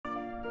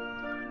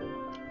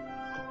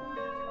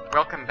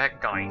Welcome back,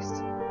 guys.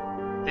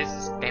 This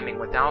is Gaming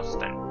with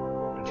Alston,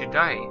 and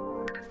today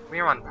we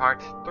are on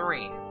part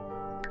 3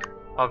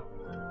 of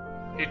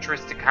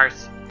Futuristic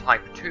House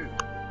Type 2.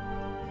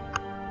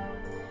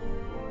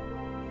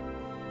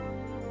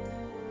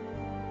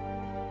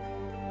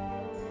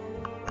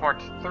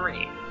 Part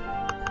 3.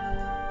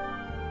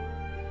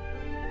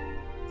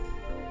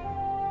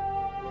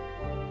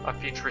 Of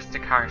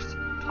Futuristic House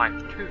Type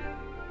 2.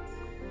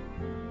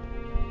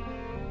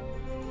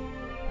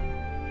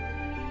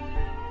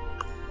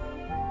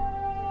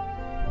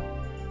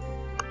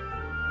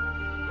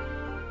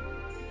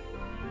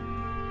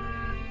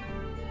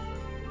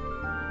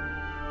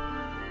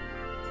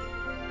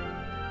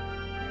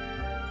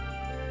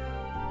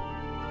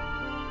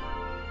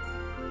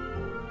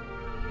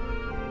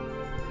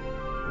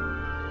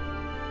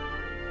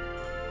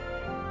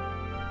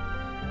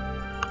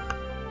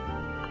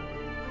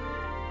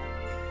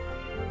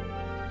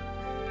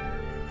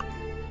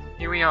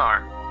 Here we are.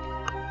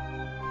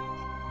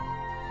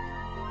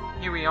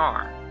 Here we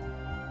are.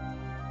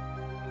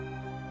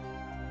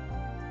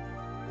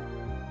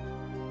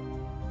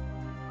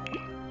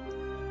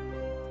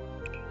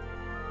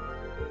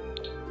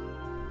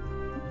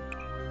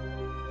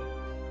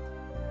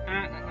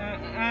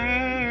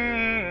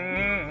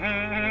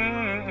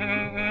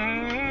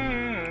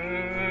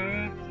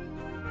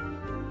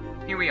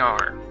 Here we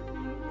are.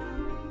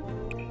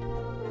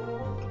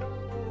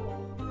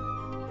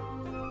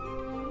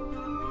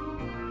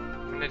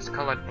 It's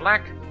colored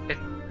black.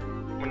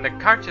 When the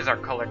couches are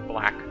colored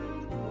black,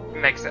 it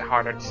makes it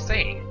harder to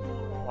see,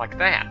 like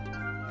that.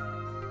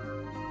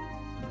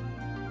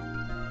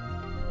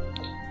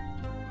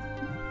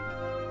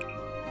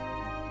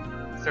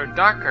 So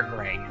darker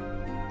gray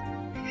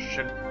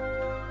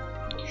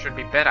should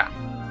be better.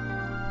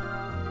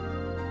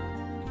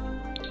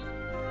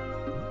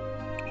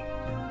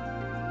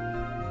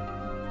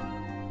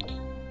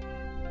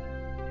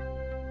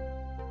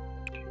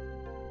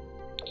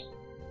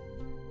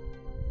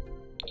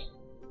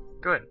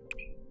 Good.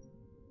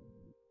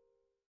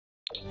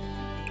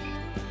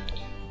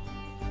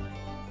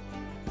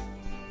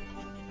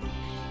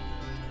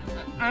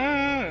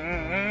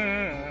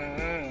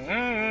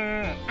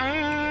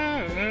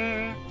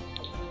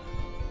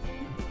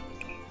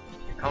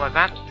 Color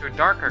that to a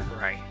darker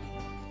gray.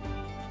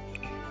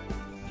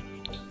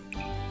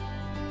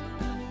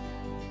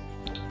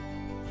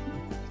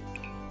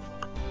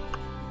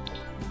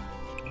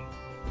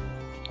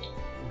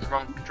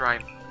 Drunk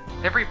drive.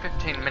 Every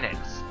 15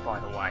 minutes, by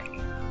the way.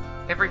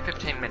 Every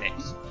 15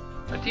 minutes,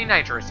 a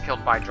teenager is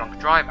killed by a drunk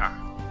driver.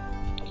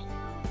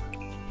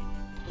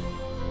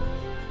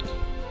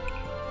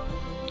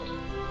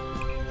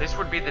 This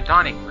would be the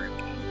dining room.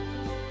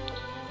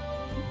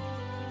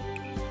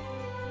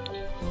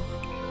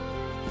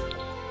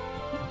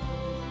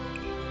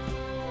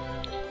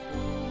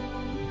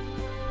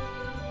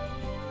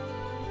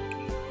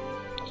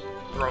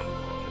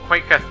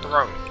 Quaker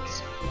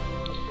Thrones.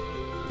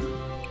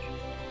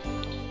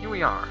 Here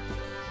we are.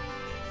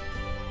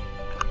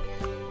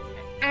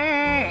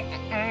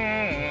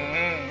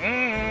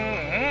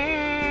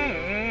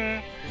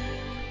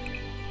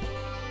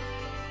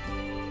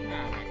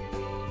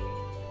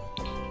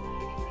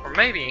 Or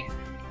maybe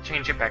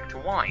change it back to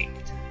white,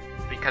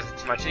 because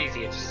it's much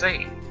easier to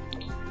see.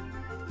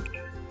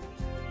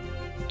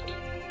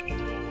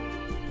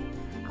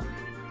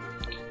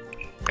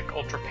 Like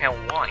ultra pale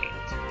white.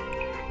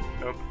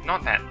 Nope,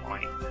 not that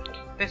white.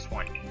 This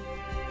one.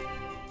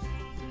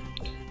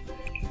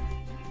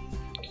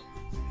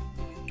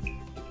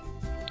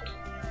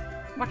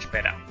 Much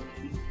better.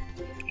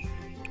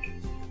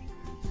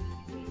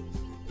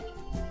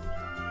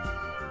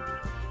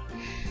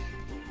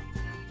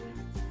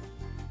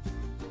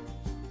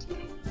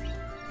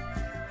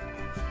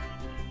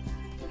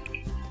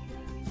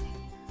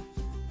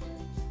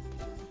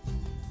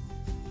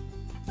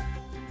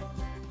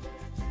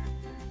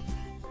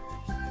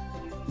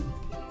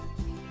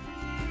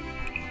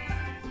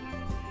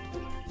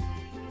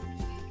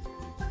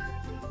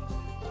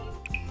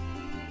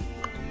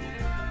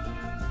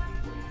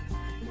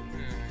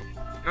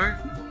 No?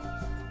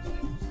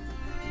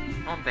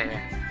 Not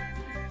there.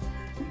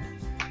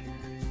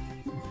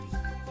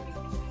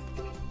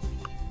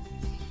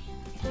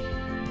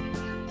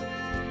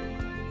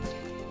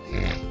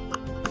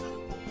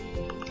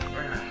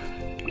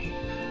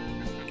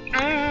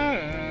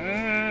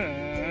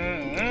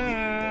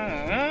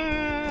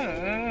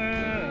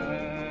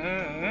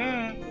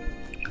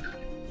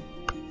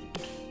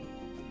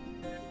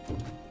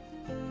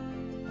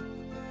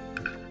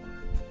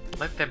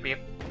 Let there be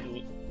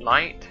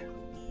light.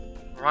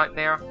 Right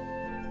there.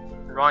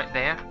 Right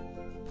there.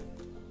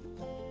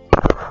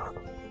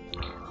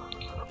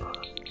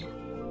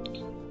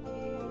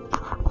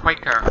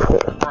 Quaker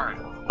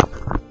Throne.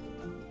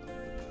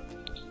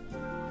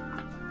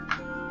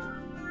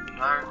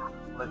 No,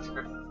 let's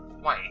go.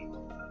 Wait.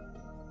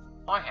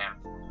 I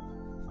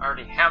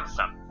already have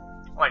some.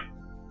 Like,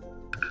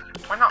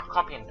 why not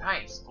copy and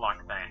paste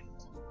like that?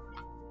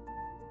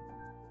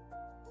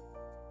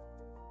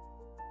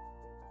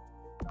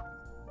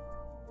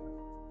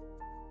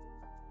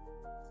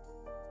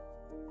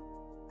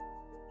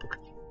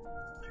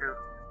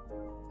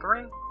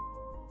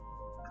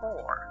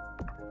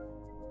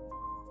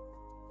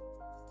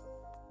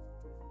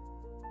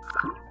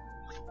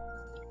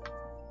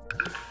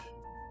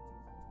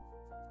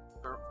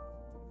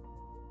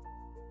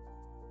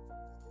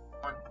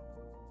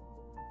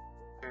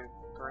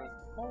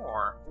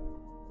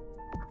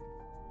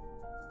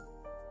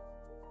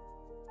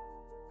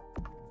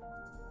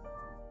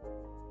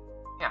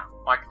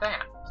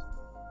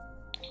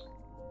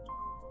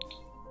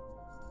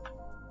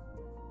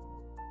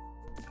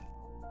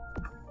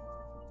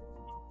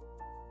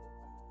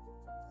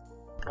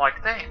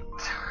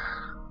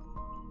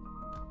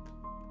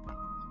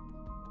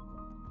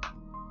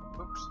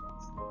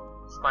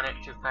 spun it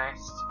too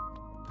fast.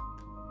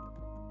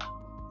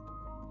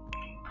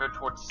 Go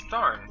towards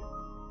stone.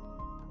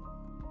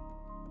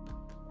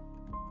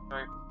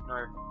 No,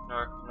 no,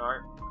 no, no.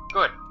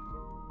 Good.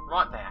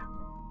 Right there.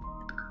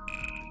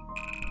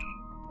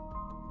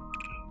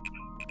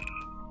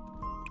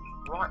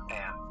 Right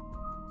there.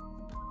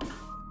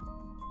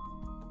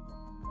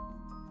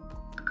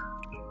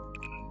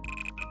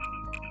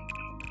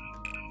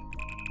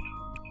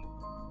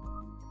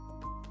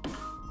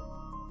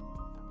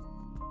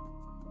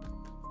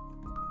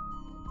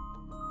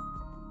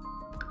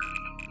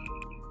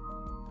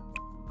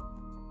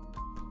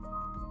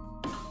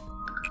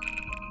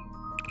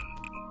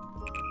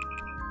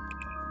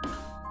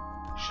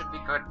 Should be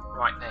good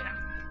right there.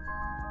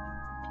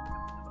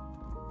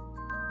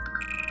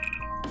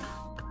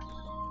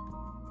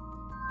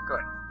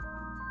 Good.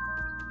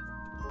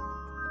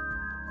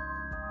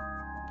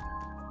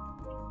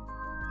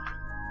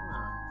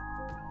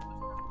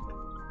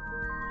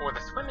 Or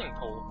the swimming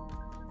pool.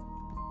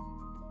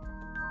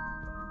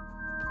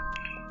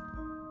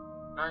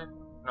 No,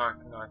 no,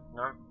 no,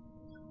 no.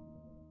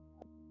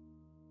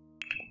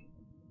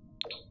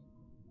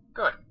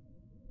 Good.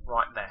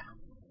 Right there.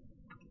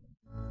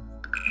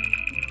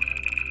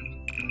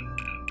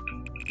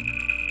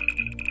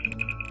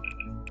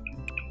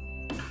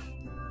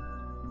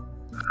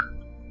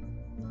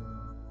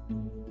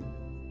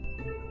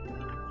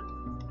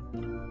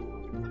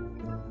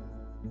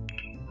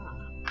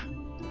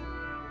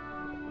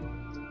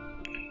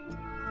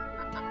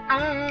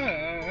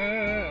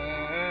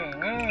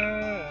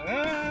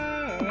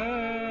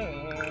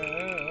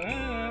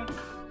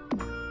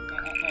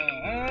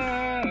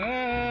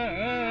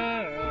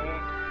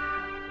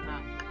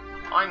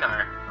 I know.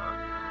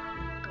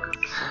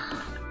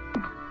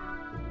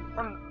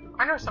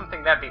 I know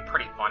something that'd be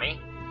pretty funny.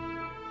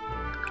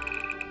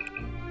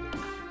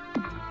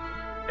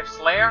 If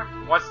Slayer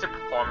was to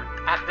perform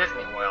at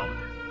Disney World.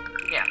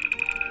 Yeah.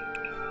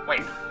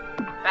 Wait,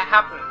 that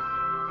happened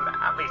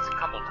at least a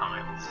couple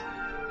times.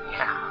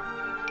 Yeah.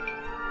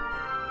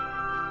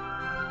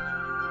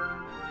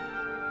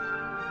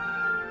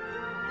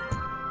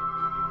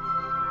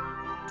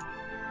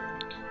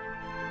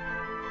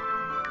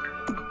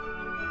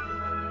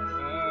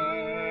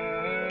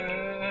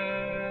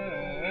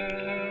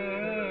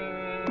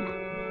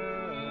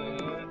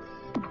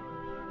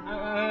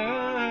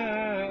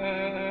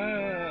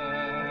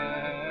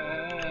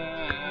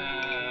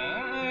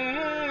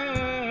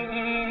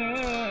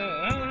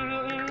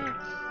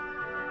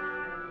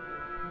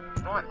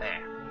 Right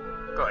there.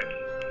 Good.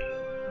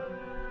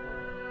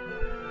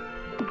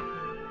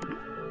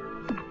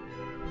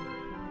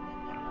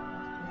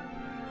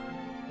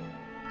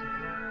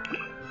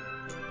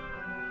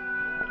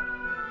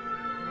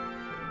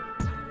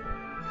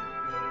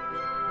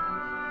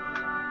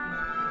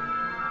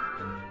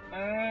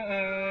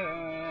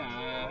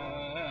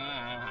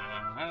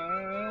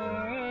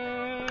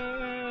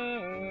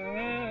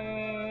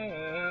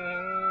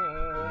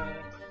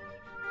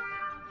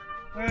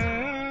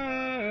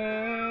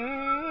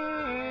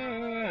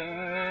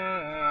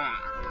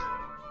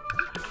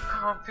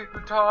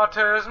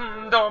 Computatus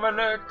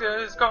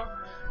Dominictus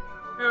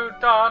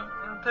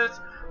Computatus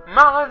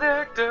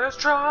Maledictus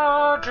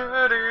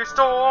Tragedy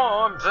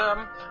storms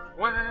them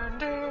when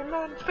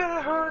demons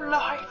spare her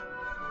life.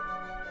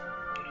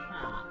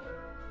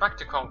 Back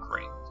to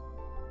concrete.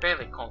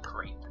 Barely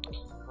concrete.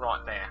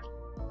 Right there.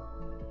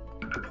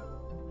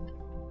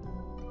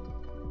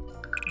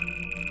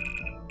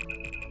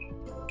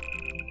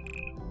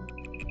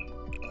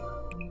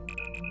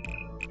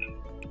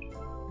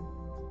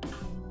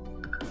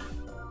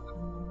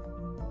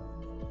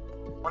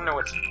 I know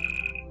it's the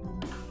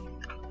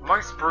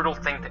most brutal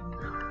thing that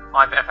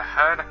I've ever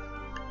heard.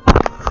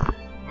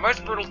 The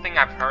most brutal thing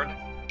I've heard.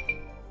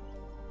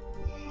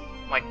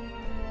 Like,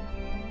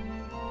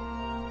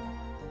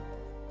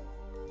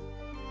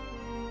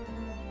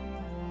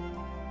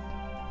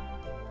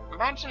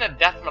 imagine a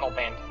death metal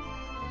band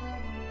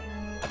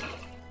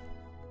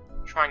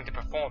trying to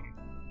perform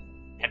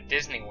at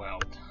Disney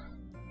World.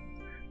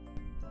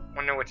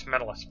 I know it's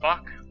metal as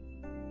fuck.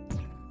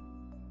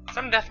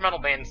 Some death metal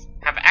bands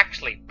have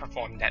actually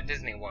performed at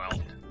Disney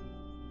World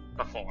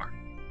before.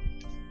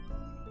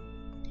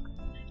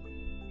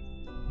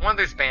 One of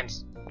those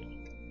bands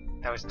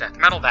that was death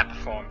metal that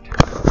performed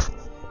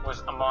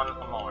was Amon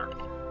Amarth.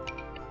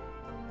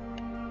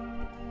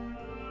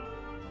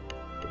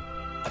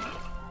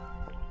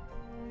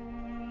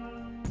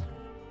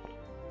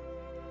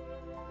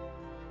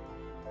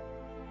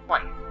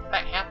 Wait,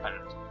 that happened.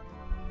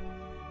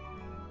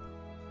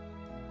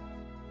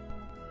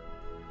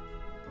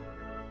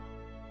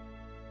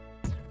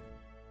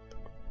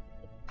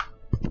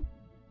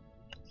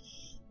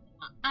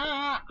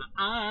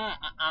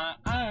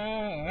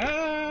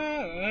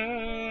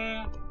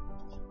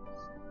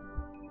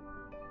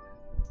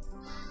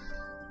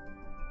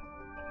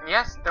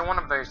 Yes, they're one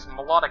of those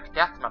melodic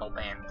death metal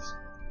bands.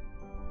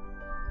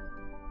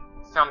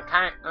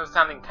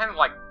 Sounding kind of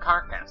like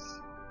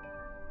Carcass.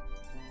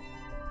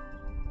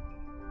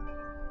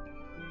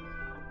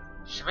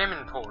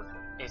 Schwimmenpool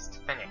is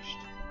finished.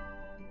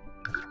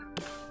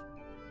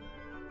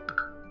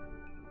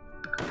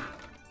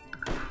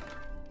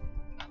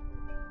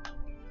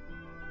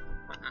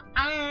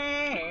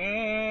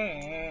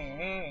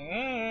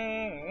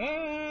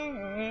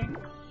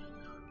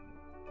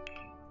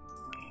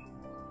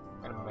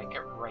 Gonna make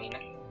it rain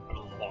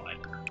blood.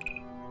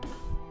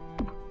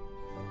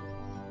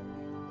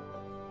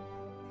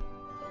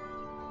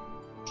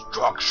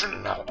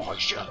 Destruction, now I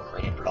shall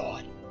rain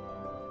blood.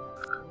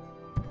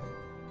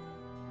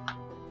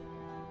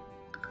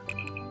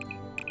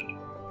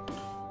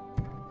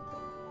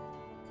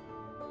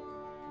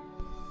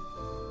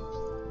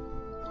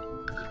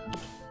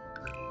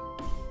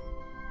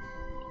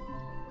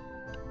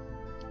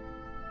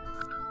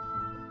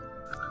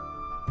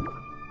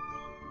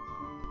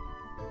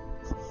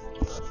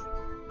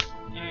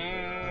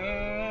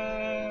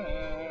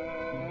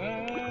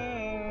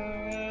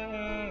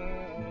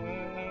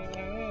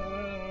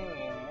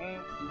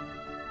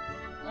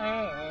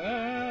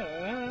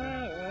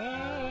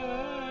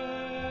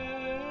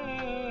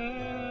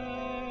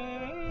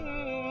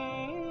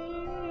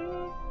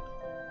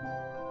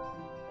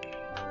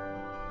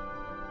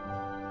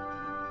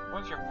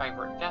 What's your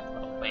favorite death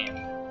metal band?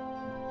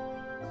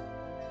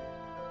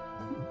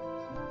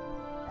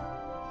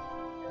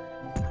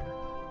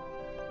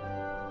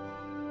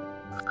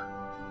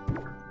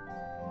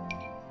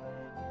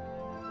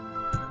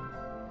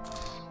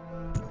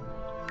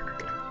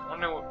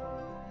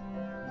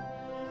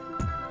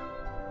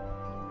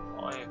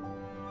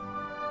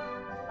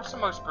 What's the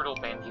most brutal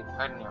band you've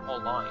heard in your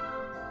whole life?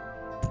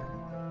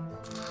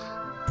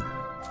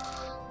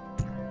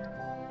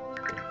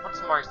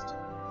 What's the most...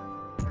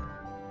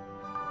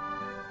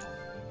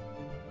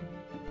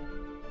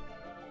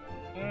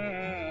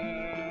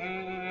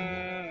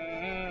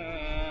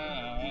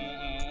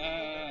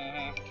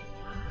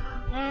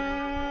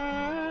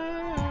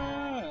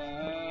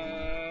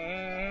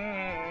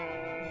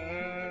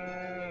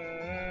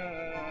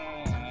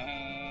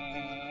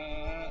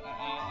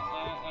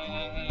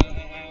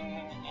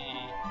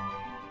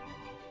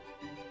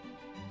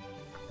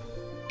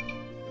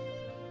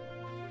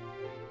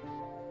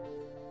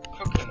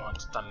 Cookie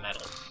Monster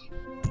metal.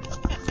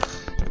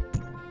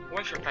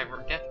 What's your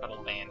favorite death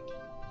metal band?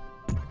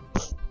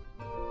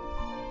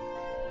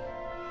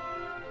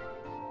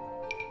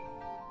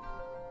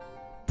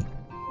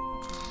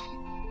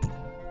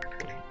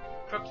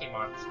 Cookie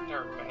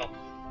Monster metal.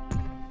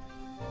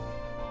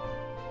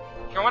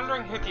 If you're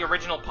wondering who the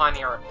original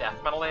pioneer of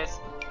death metal is,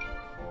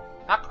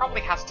 that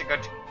probably has to go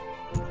to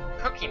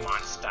Cookie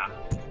Monster.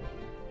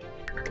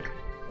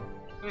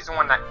 He's the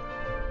one that...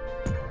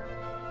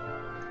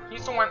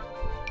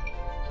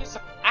 He's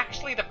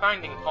actually the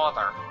founding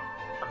father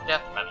of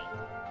death metal.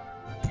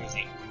 Is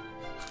he?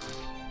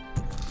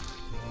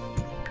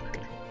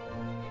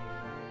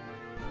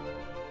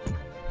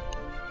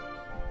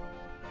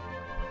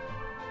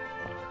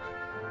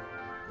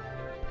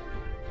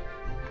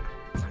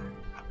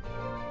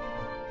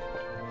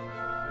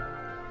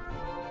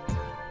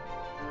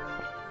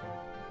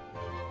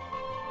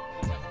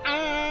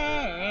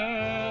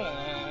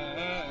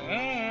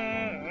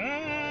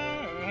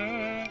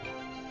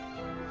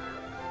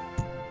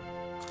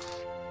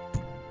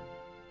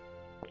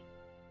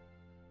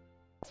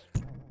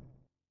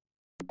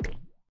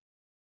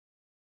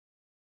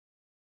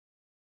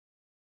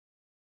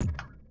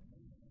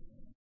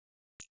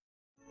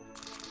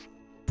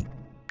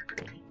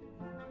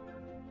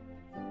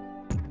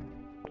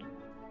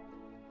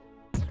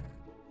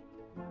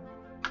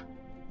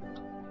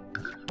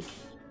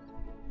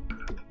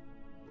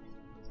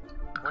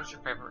 What's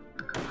your favorite?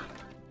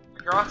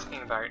 If you're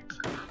asking about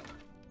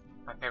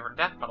my favorite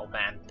death metal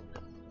band,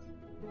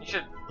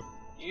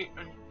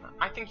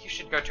 I think you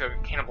should go to a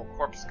Cannibal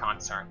Corpse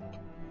concert.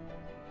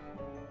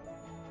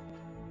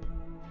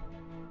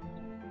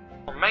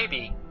 Or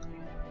maybe...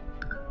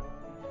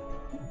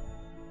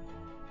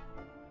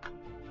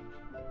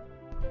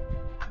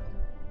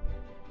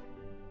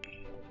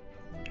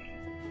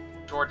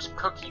 George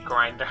Cookie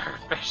Grinder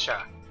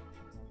Fisher.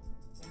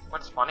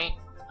 What's funny?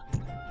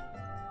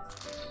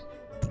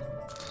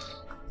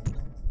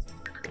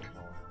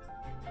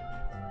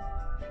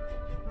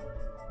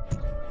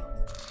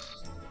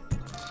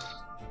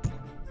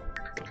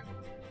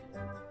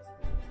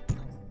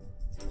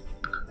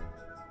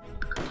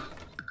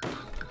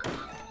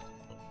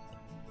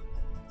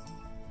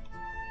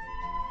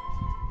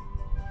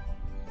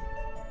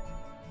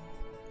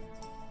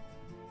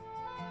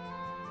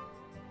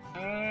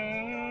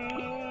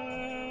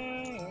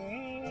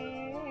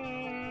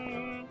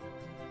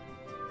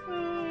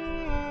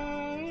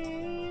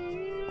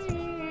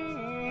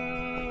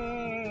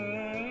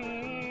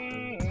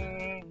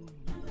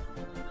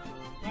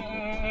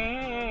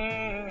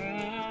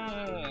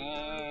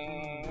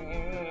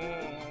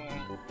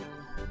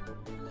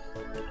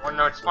 Wanna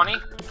know what's funny?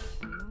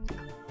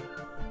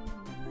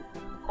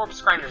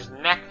 Corpse Grinder's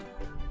neck...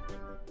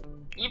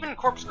 Even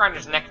Corpse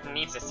Grinder's neck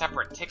needs a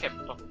separate ticket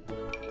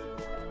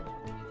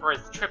for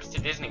his trips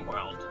to Disney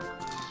World.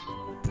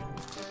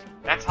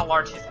 That's how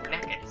large his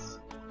neck is,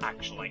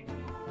 actually.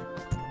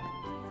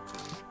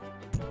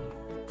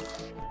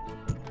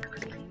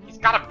 He's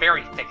got a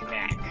very thick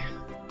neck.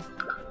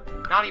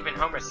 Not even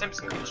Homer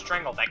Simpson can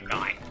strangle that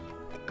guy.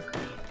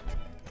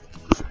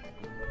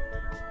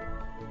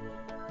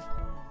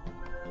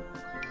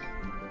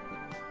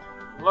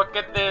 Look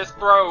at this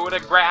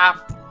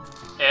photograph.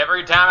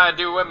 Every time I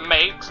do it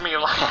makes me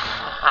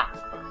laugh.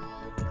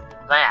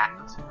 That.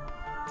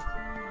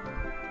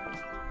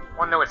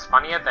 Wanna know what's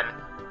funnier than...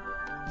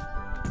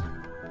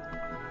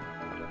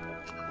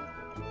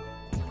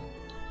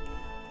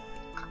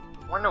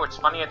 Wanna know what's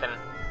funnier than...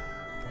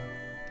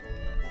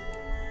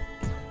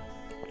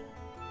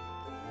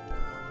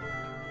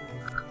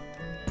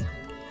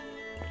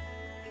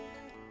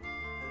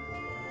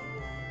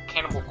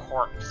 Cannibal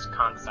Corpse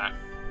concept.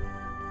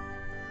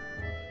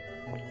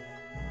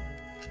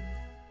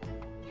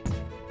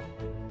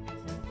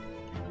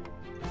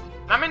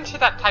 I'm into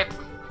that type.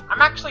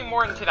 I'm actually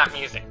more into that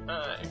music.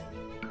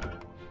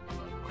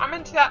 I'm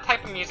into that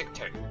type of music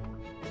too.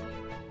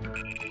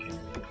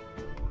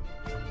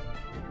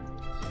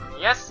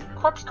 Yes,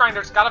 Corpse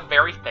Grinder's got a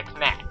very thick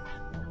neck.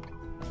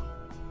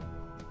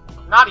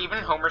 Not even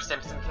Homer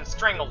Simpson can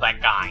strangle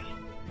that guy.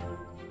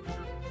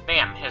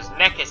 Damn, his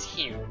neck is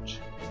huge.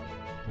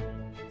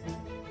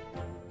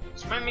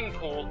 Swimming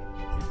pool.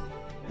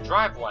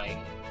 Driveway.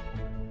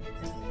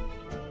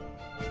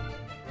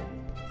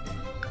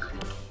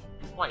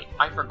 Wait,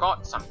 I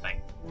forgot something.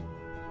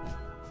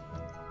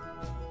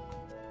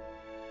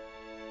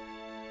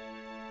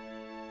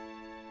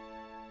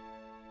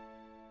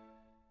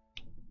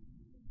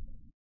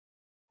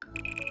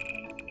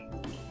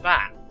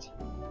 That.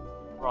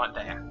 Right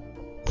there.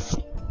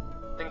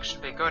 Things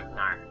should be good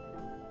now.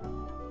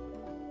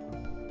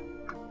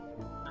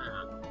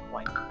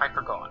 Wait, I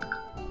forgot.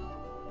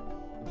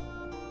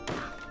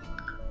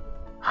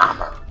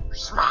 Hammer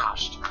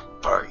smashed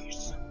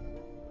face.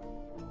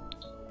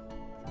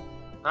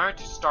 Now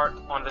to start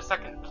on the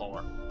second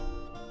floor.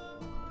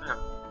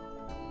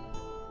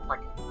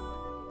 Like,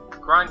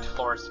 ground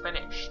floor is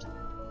finished.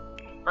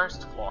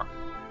 First floor,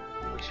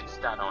 we should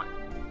start on.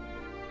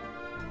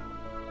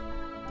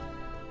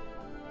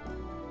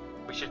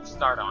 We should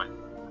start on.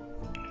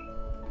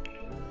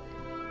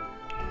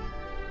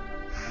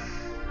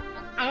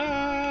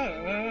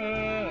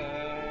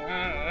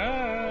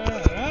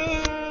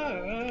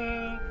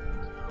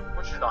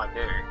 What should I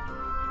do?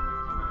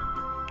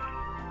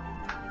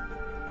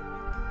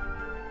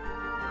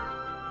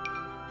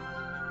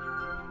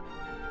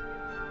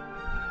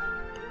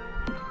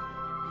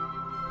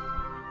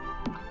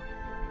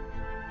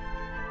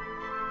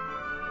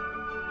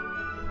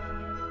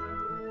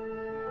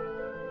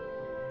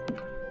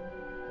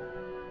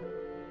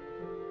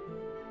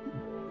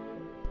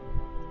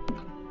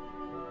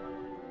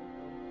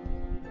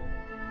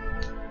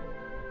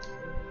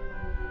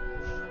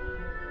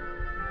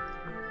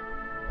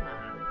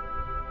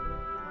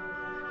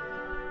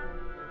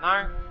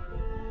 Now,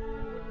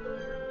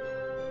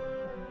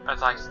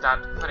 as I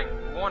start putting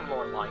more and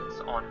more lights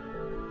on,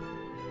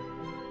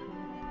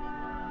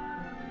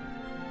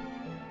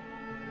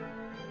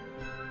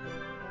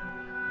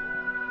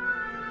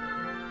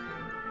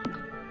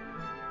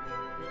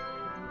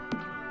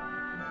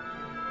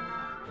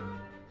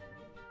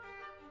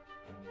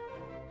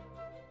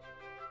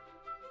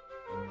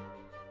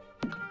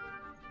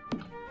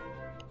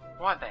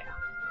 right there.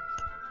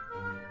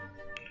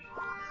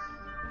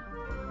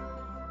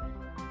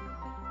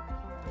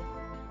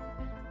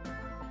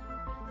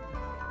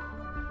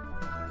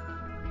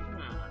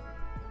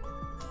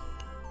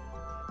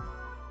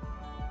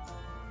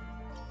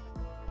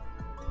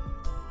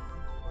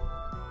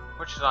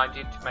 What should I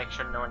do to make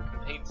sure no one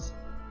competes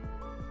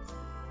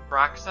for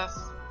access?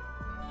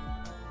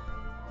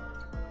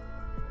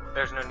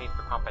 There's no need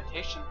for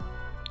competition.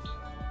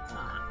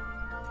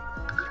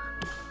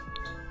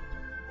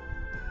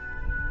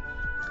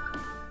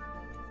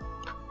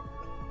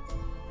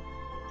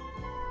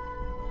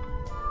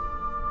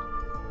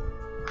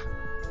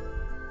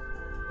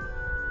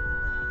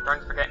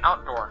 Don't forget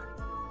outdoor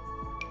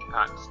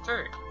parts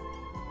too.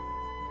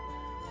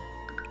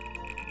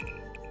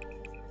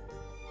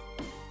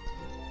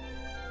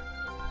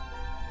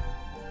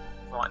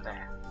 Right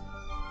there.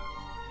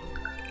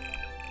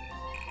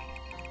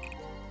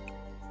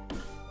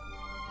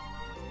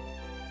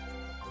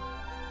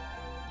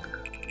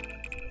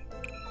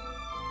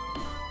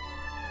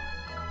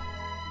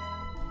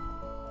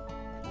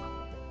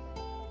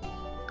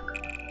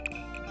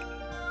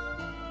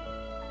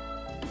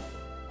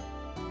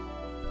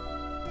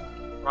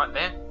 Right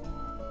there.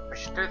 We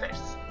should do this.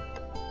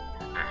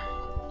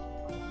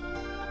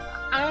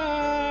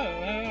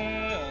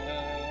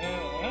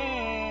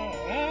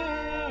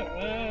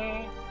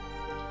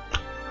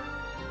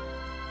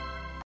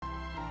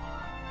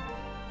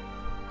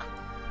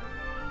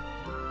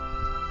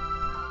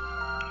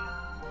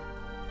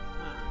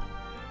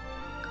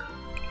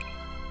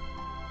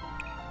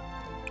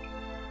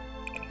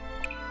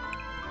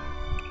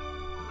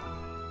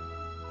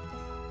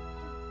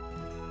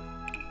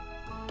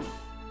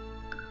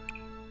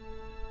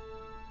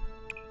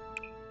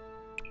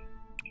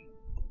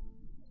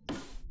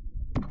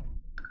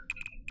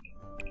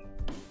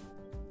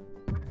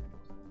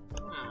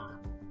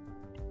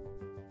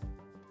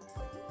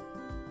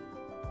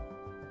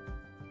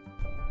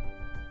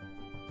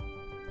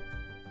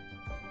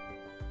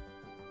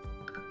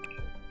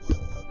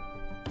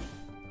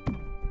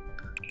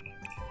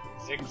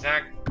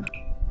 Zigzag.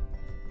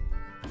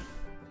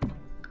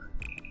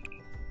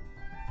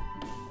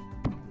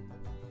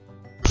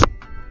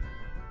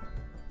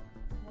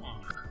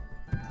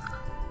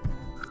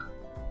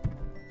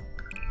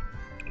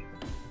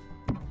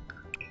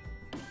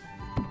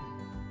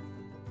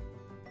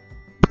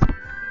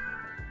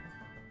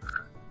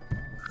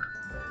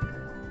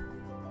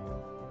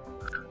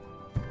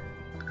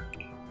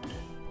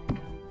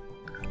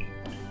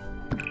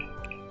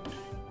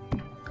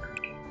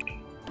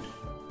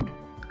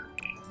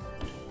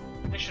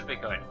 This should be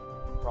good.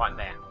 Right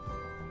there.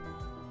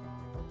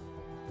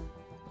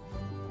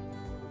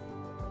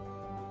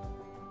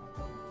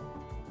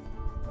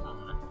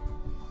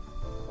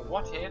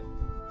 What here?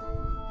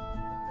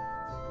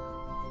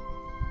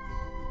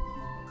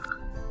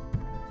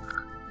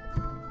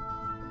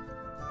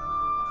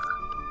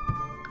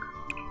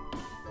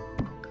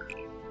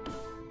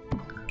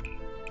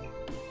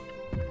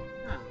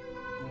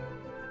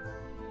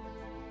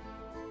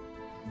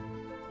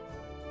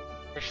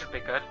 This should be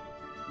good.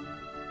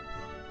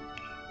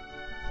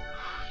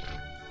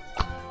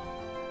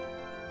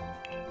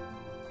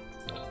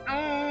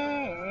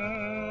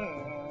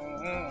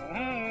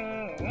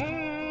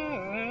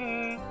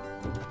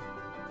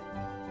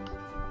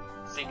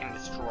 Seek and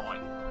destroy.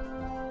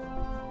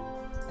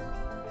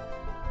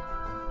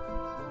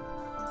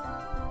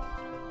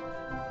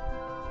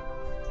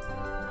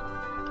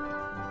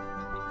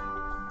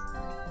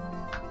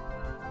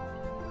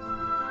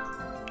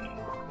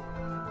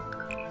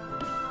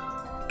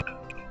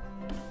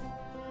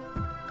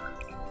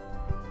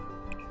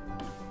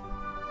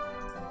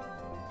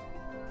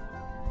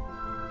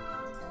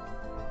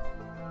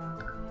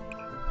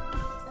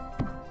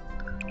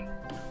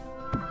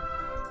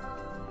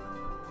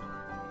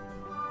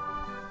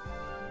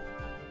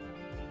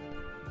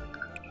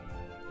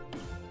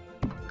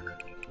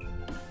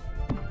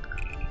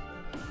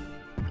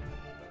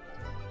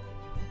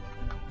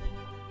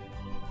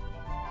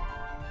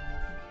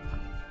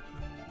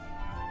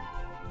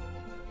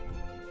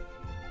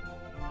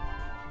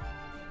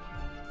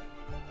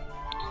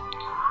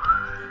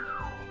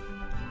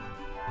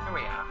 Here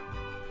we are.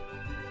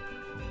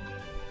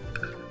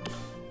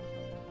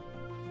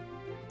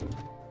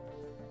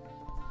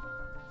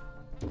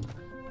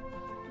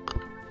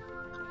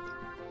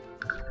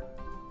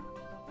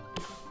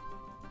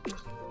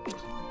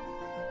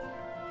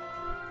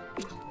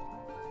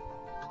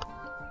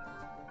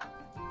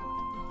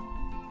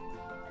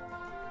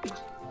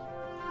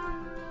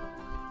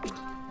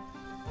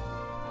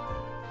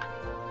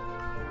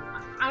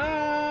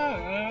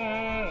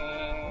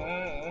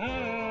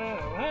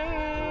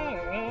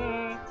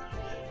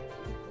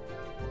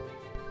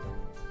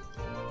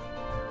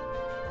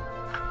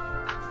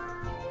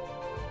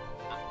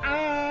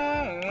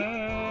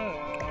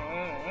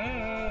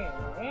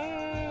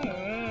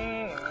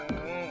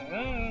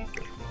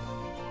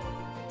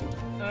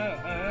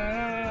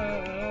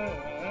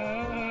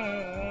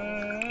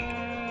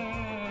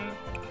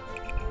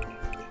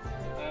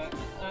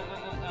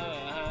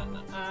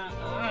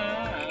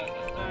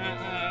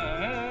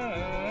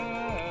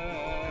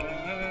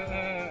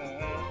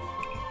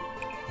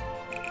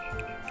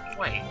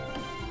 Wait,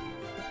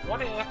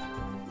 what if...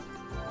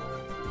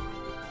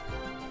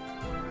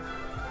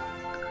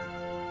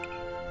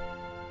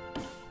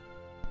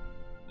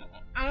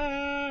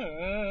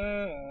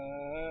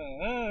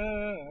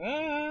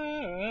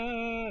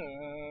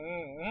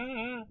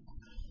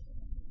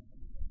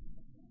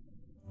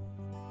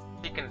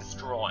 Seek and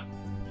destroy.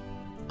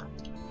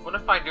 What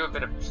if I do a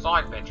bit of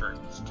side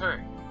bedrooms too?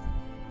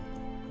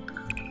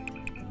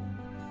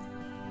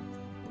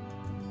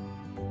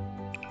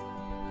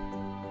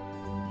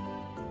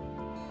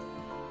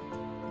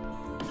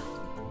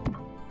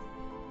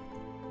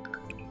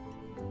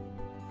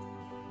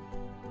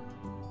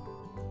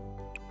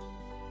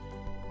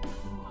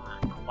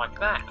 Like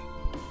that.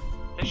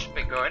 This should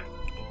be good.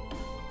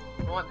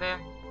 Right there.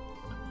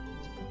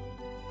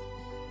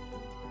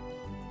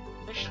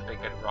 This should be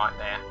good right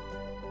there.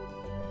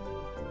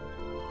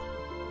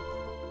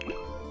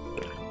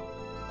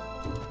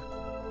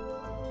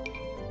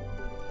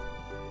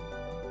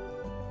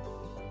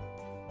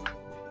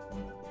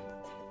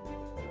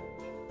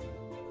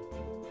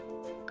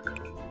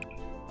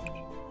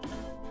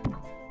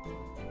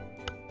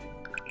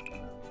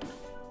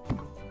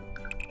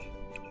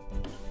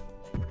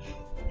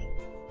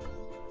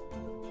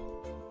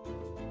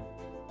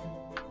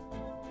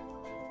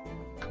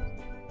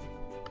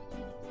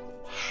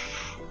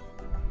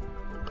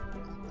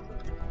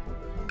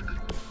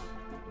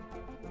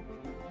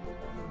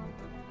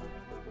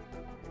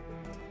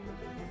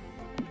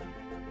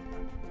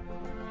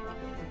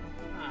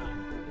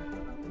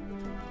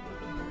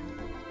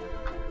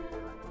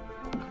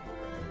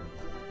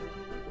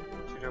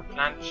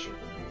 Planche.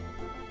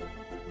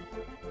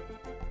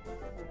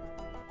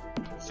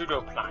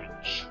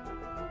 Pseudo-Planche.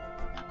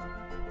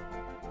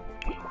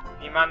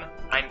 Wie man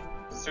ein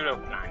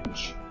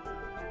Pseudo-Planche.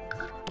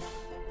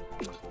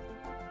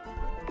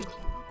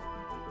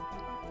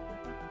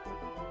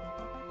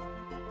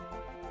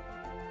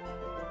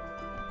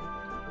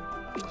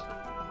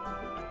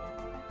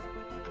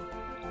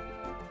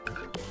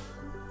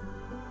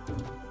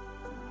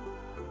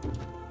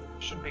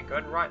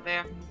 good right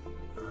there.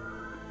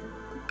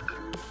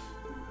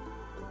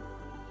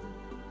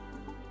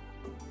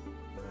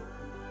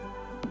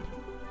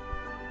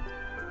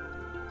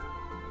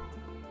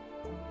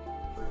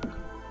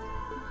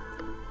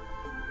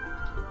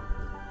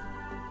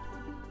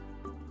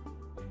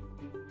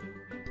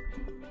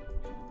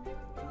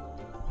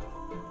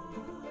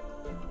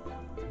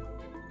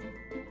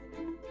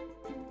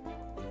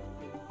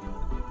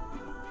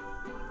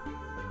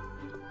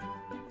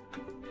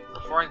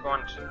 Before I go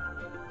on to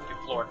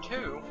floor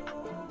 2,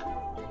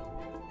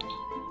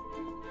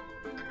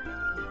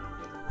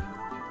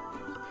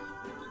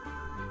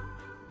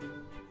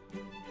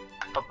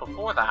 but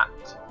before that,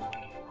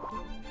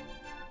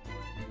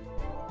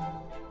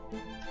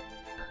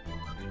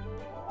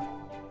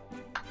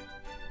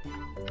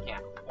 yeah,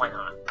 why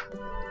not?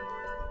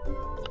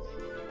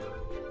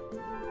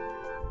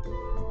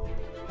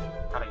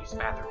 Gotta use the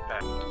bathroom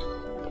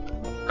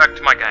first. Back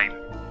to my game.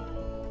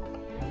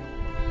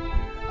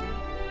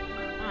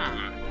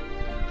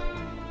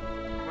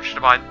 What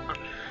should I...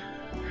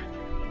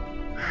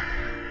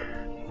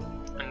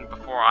 And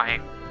before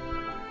I...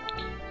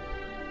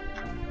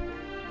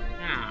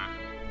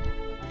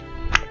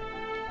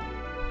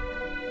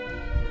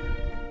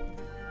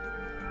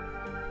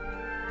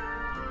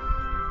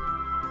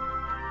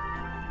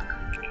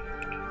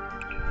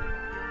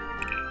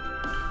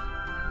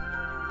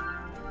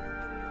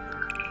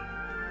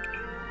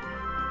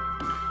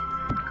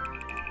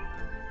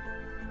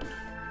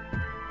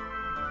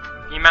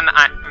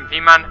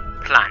 Viman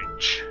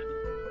Planche.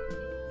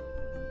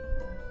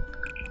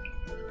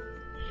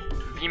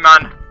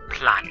 Viman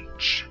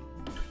Planche.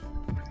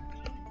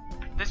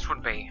 This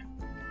would be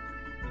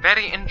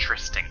very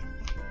interesting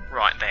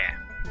right there.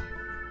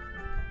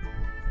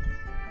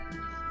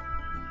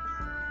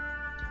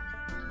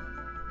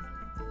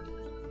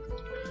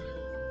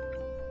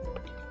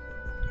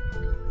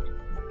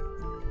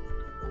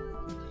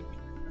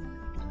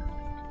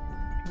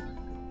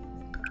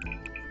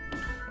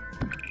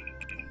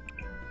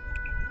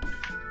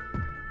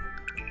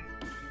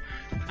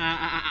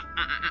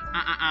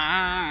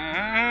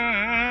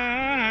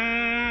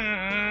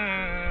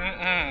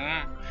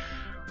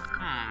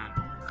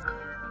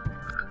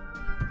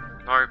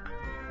 Nope.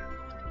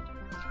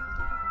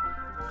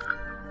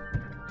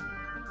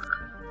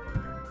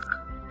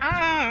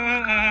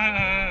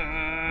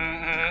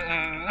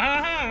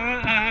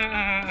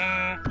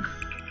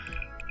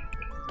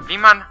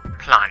 Viman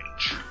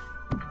Planche.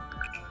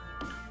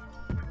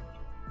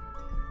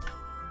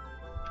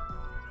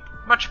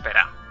 Much better.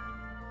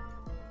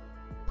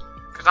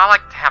 Because I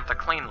like to have the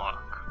clean look.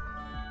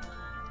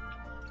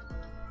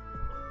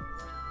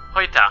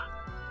 Heute.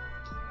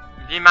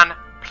 Viman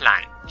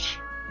Planche.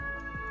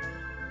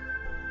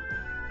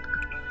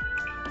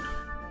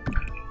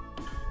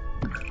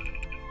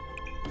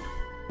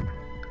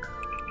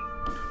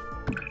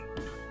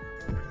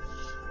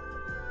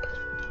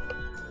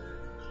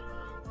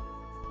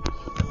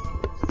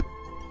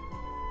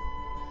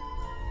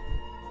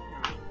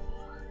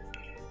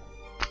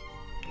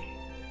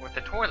 With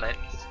the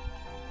toilets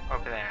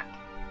over there.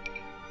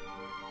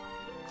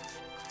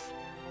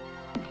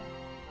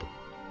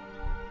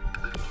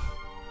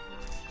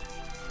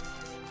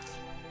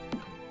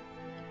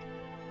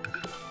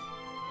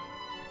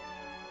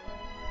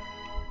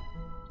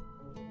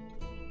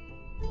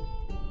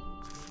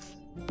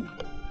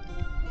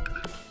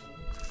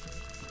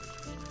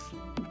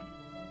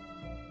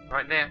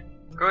 Right there.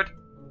 Good.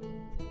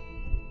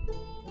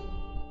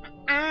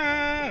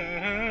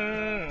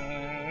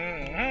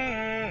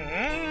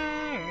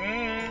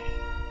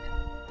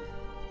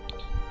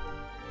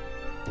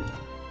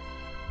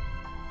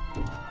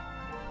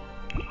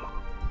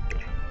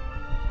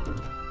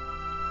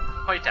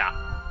 Heute.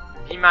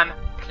 Viman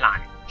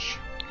Planche.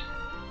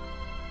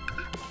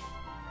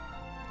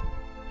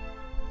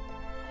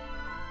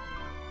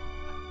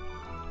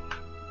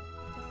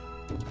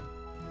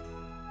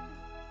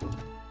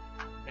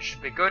 It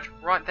should be good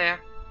right there,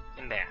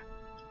 in there.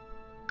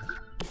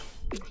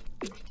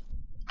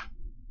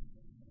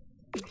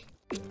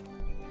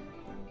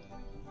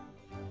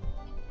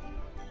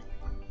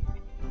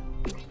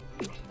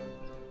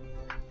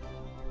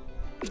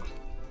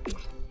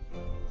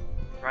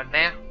 Right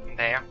there, and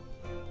there.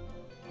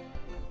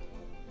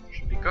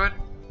 Should be good.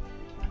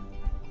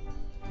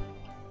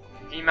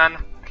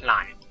 Viman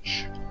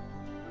Planche.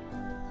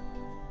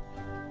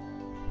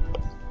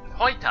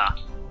 Heute.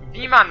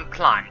 Viman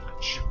Planche.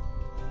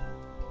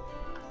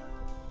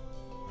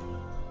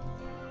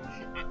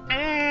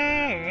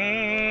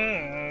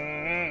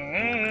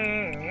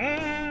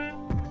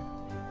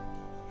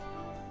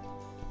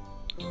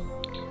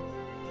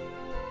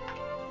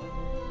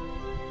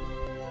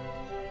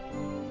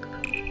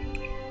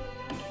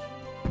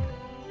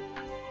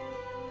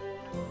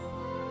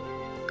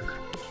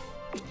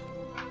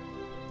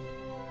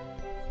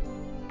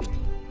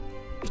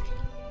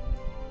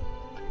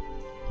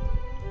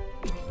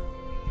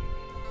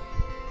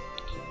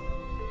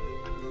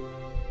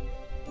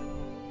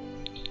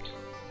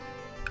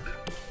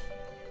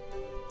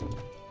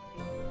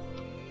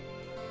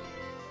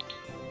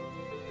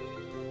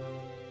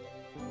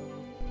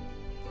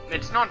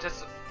 it's not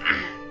just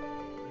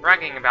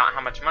bragging about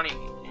how much money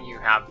you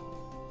have.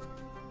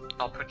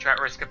 I'll put you at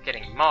risk of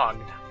getting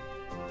mugged.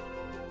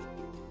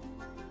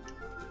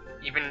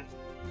 Even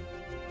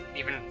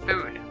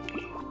food.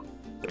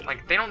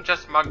 Like, they don't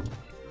just mug...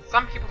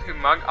 Some people who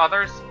mug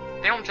others,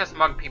 they don't just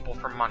mug people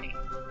for money.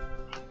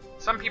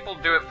 Some people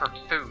do it for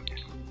food.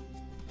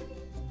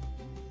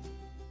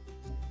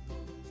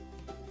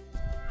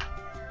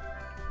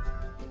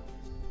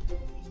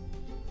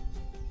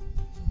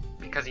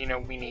 Because, you know,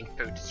 we need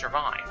food to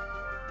survive.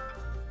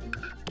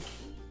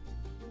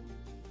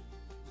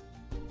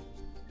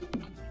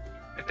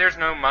 If there's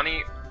no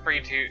money for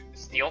you to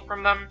steal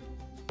from them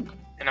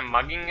in a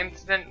mugging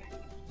incident,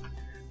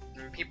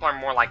 then people are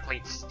more likely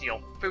to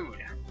steal food.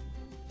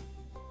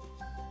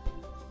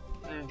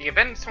 In the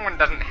event someone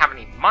doesn't have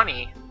any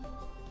money,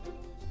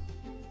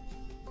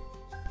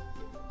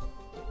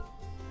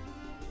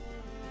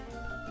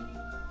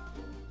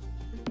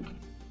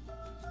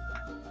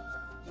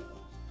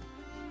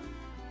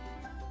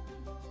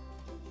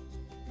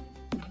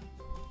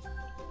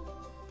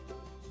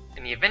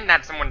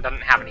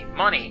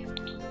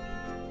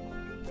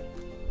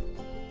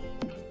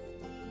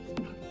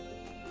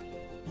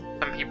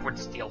 some people would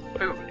steal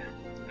food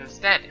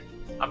instead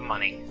of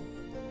money.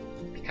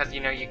 Because, you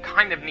know, you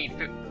kind of need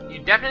food. You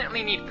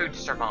definitely need food to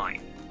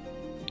survive.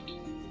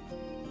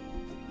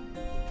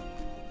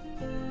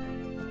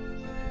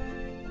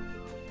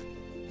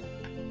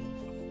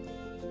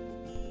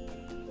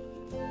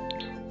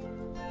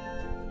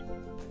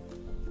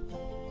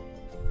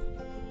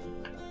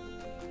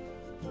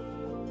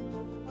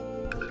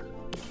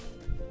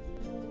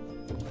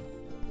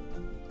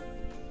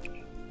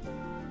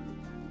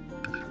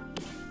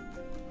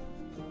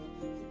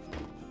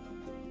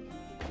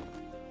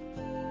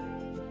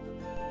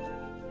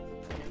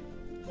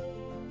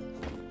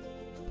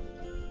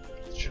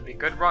 Should be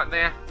good right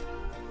there.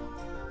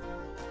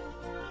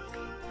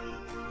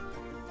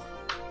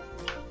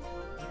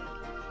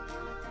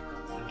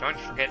 And don't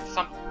forget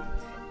something.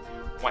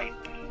 Wait.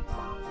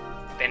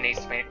 There needs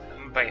to be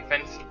a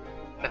fence.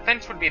 The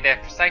fence would be there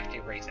for safety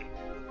reason.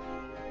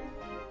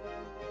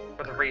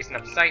 For the reason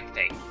of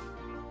safety.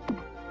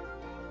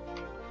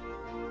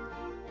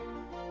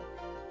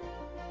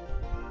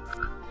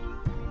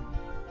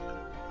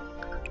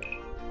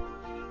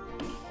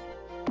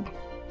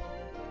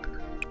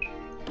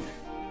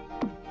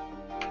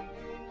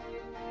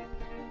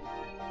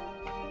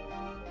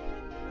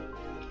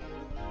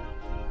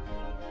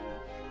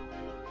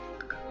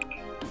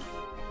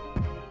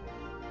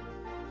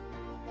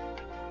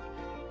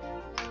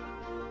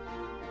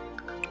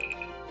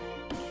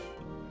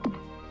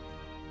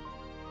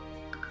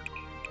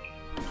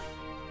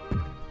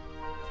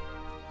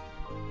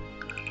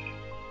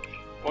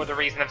 For the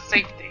reason of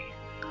safety.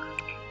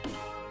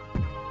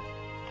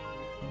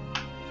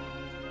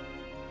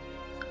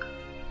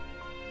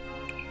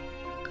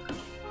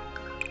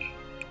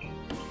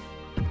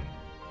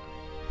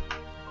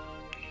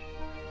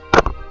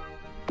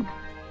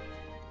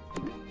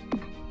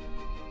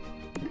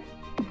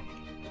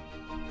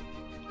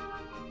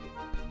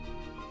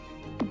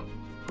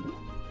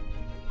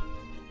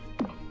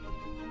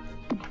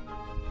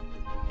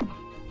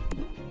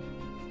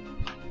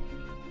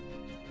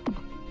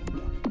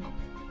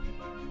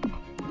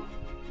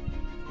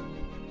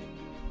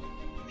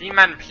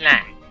 Demon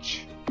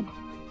Planche.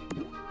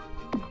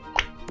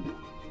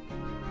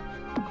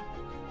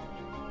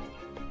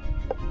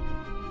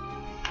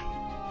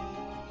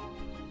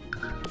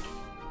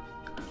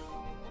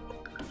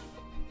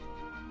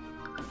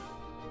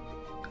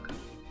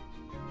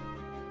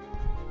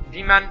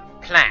 Demon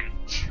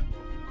Planche.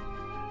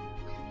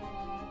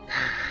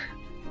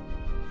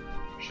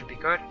 Should be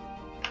good.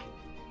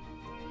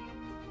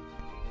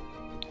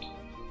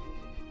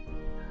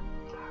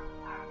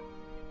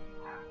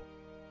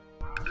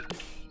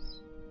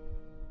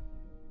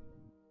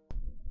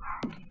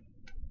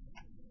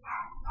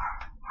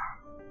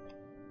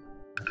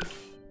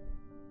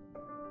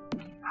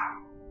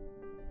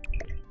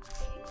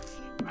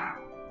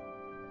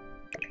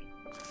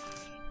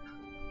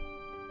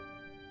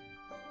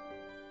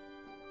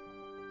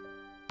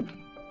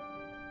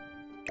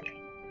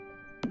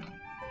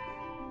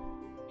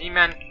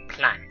 Demon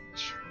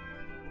Planche.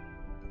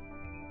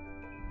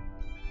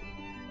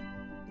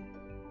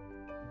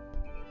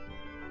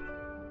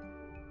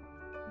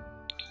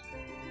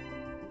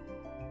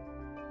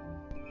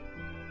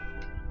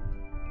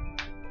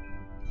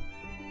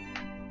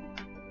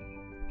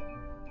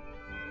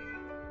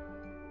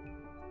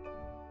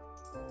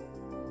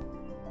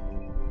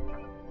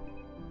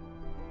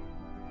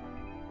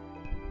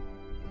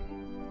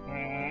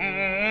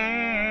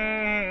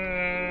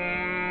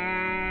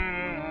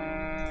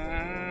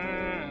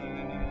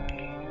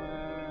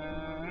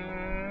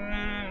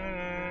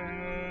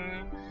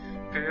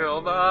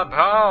 Feel the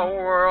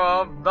power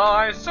of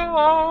thy sword.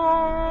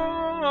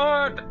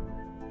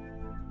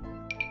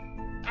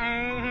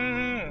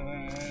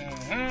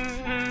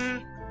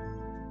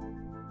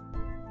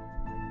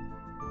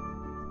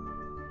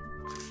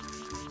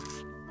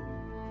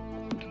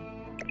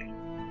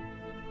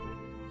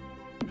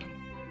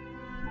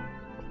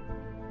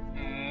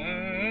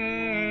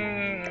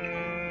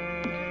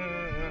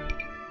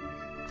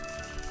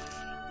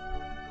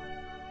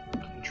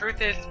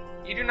 truth is,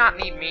 you do not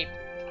need meat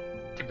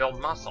to build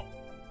muscle.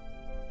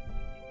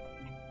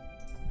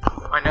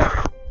 I know,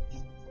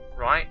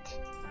 right?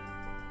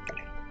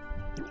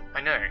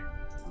 I know.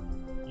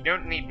 You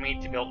don't need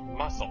meat to build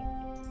muscle.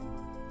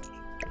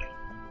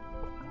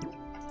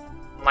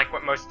 Like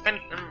what most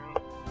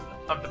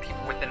of the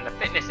people within the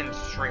fitness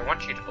industry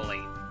want you to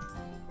believe.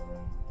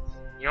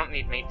 You don't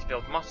need meat to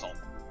build muscle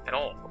at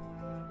all.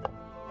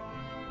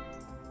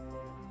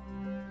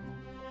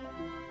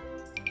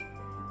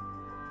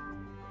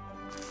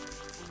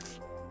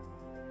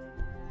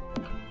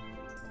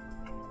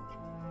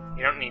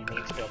 You don't need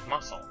meat to build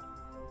muscle,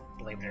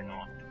 believe it or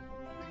not.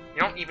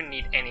 You don't even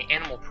need any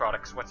animal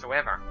products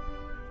whatsoever.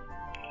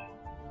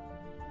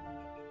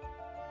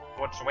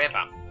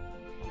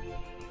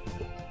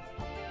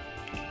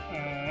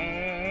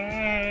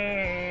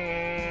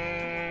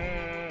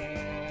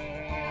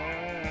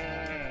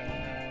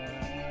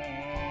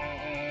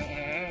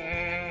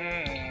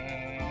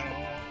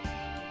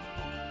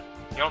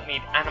 You don't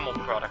need animal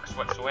products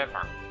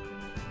whatsoever.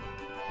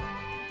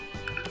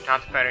 Now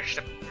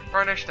to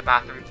furnish the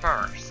bathroom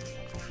first.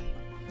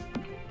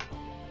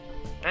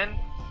 Then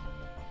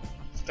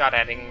start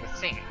adding the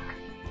sink.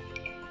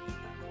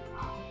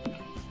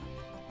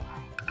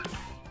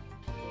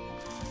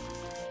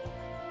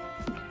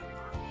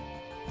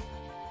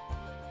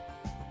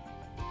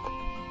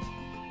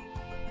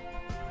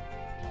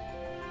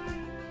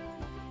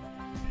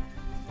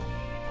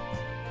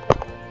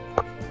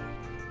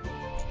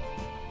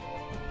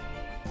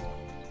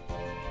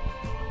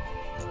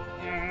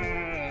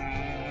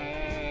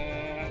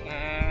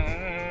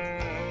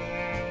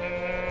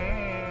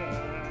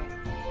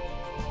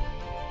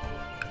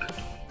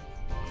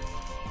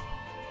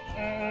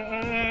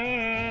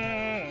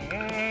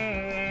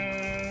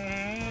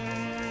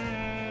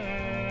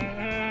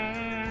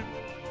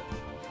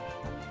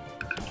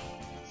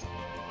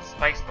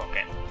 Space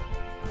bucket.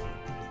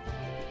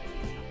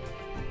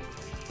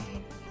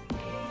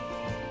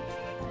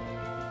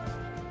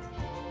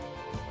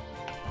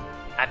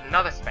 Add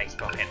another space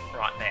bucket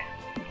right there.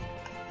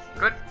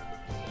 Good.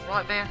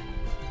 Right there.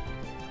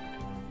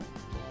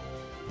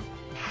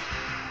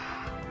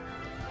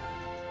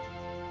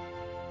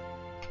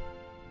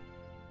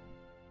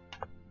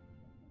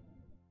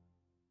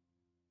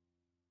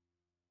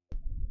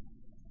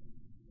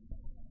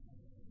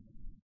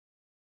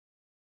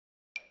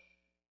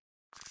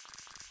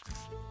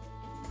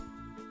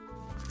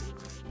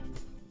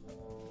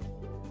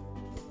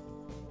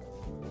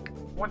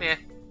 What if?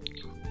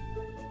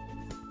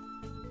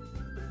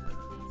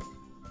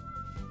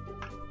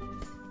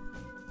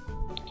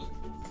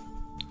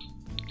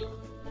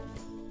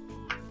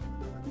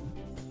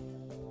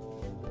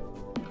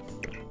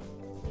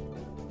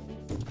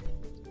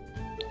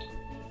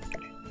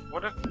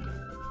 What if?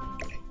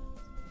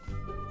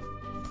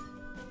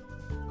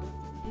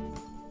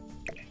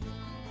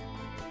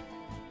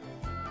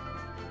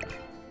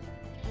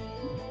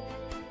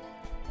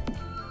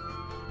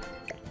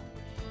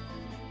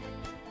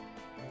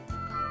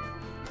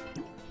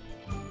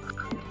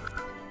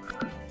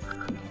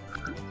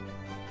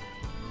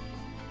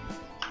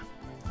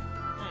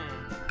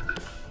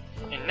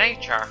 In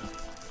nature,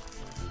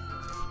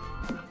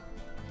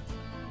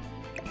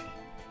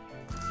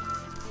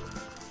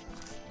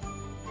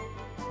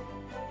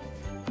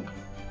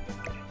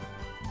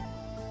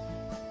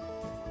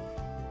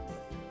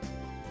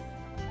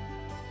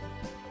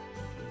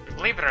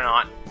 believe it or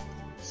not,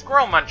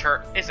 Squirrel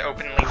Muncher is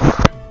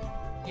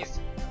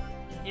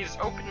he's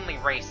openly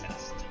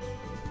racist.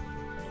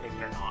 Believe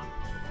it or not.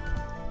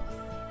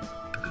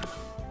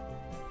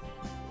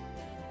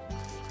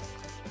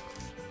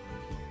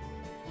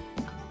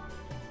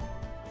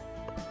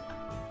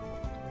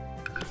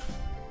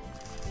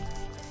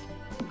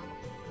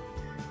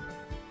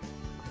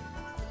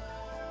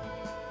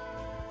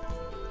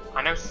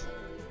 I know,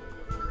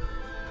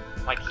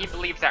 like, he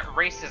believes that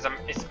racism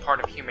is part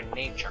of human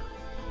nature.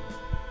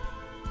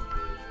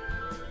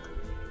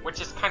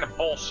 Which is kind of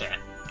bullshit.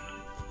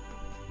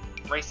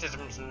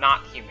 Racism's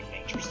not human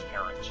nature,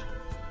 Spirit.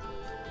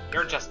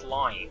 You're just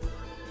lying.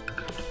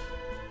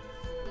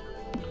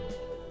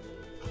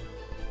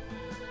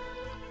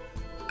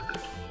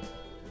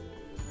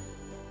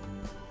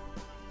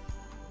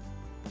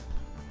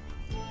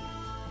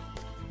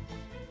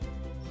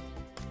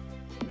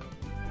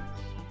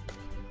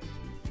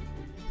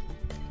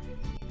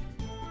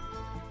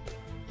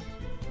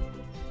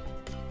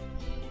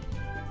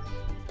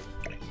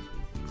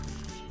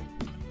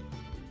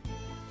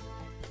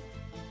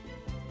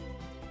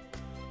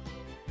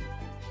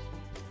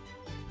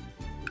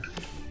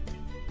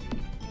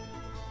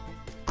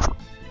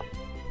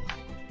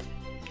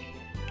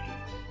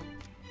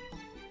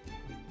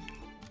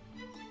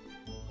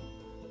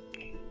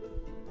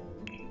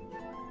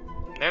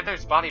 There are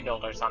those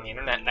bodybuilders on the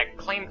internet that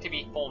claim to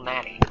be full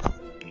natties,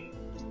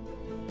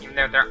 even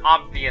though they're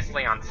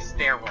obviously on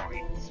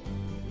steroids.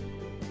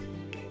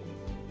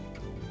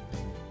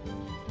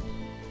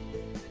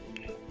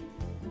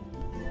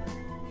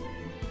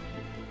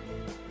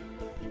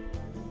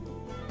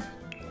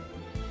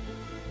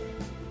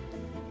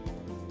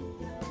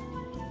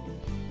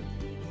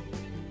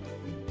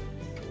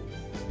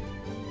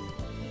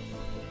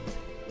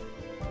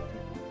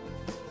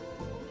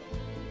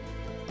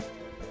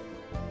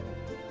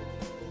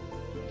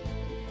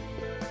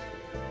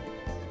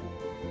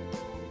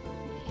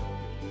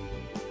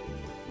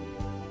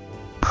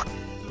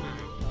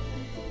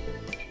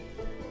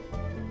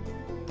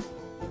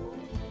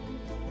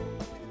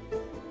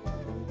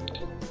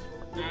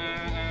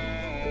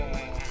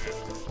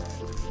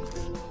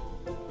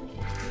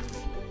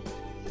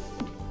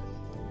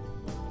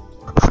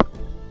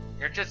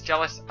 You're just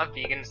jealous of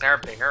vegans that are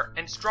bigger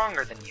and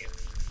stronger than you.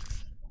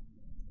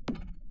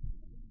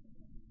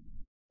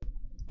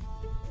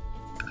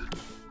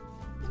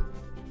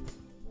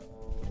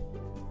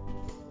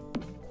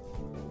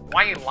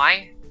 Why you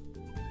lie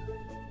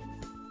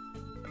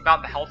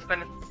about the health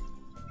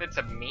benefits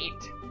of meat?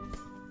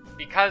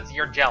 Because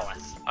you're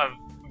jealous of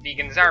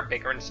vegans that are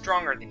bigger and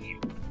stronger than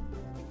you.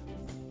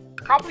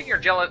 Probably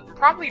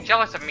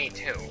jealous of me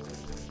too,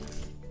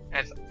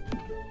 as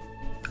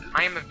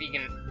I am a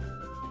vegan.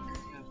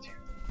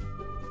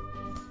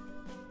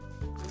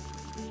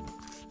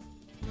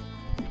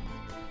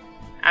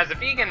 As a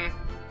vegan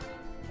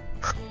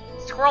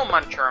squirrel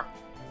muncher,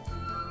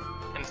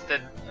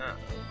 the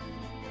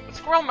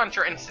squirrel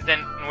muncher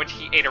incident in which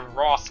he ate a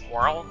raw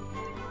squirrel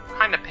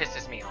kinda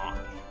pisses me off.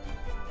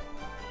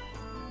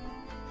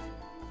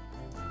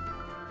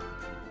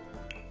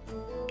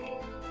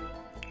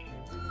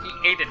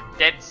 He ate a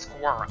dead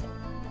squirrel.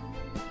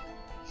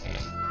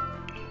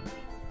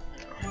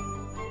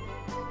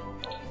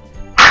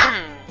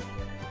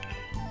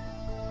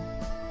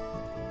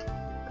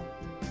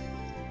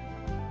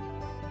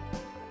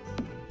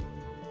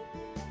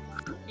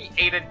 He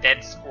ate a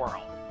dead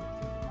squirrel.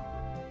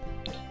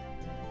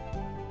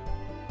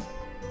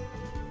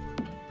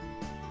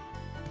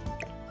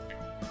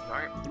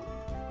 Alright.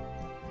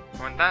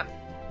 Want that?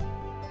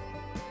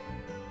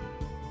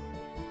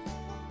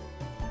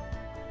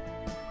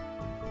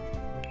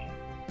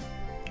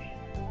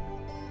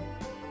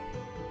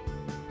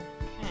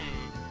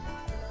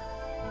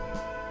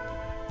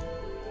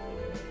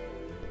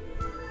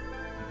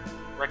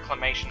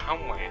 Reclamation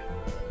homeware.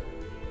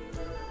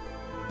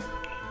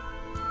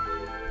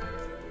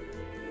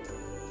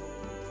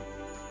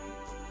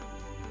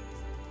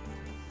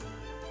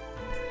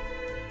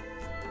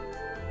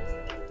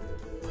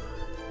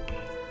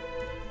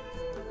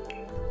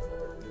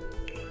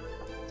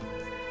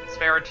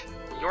 Ferret,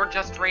 you're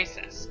just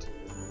racist.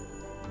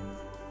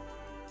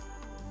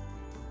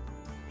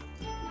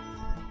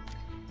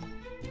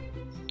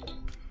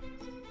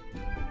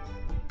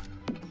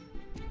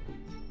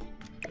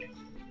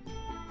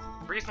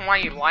 The reason why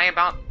you lie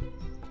about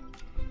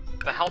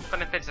the health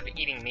benefits of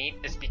eating meat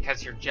is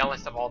because you're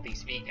jealous of all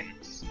these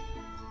vegans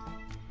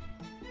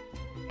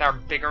that are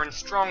bigger and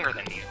stronger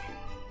than you.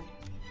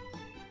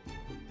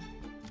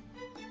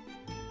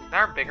 That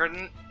are bigger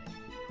than...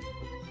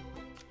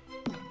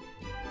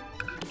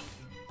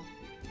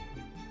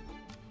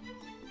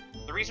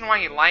 The reason why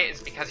you lie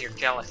is because you're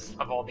jealous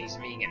of all these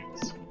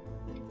vegans.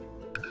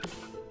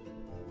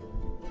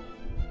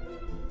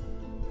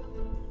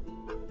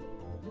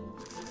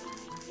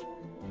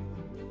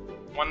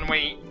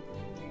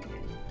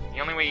 The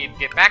only way you'd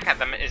get back at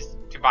them is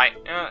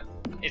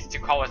to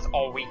call us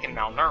all weak and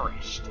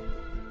malnourished.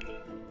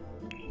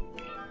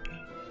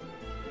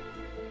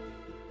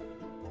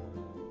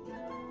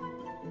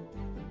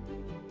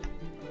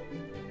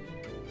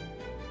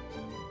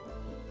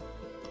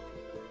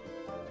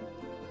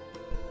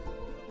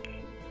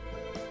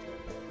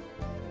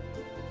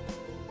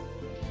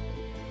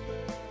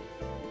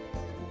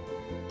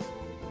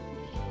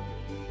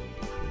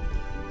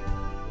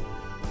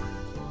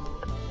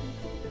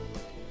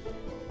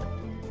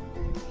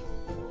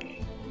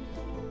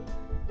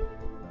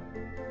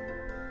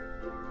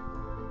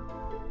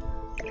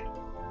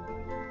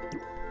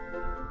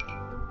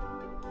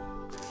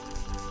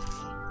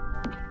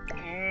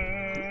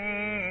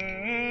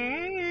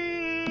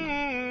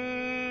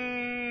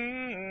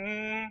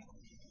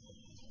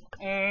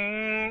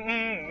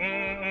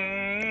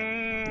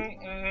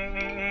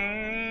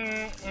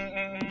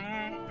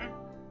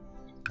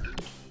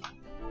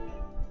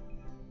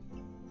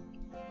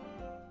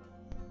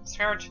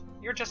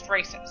 You're just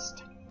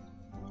racist.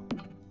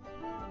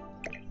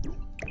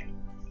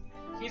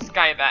 He's the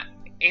guy that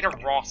ate a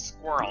raw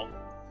squirrel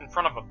in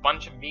front of a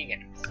bunch of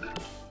vegans.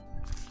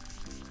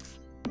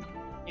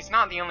 He's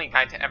not the only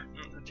guy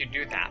to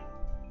do that.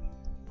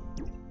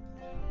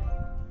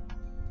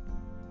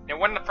 It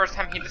wasn't the first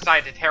time he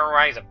decided to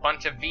terrorize a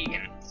bunch of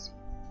vegans.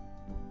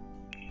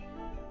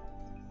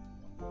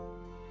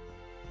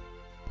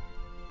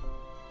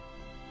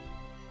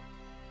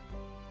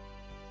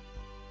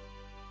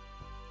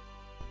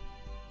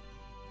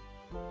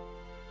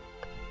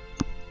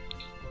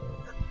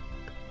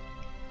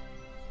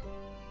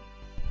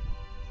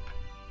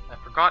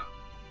 Forgot.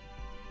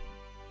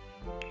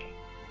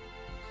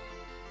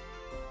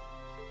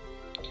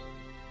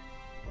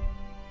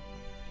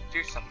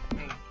 Do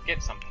something.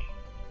 Get something.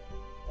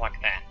 Like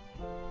that.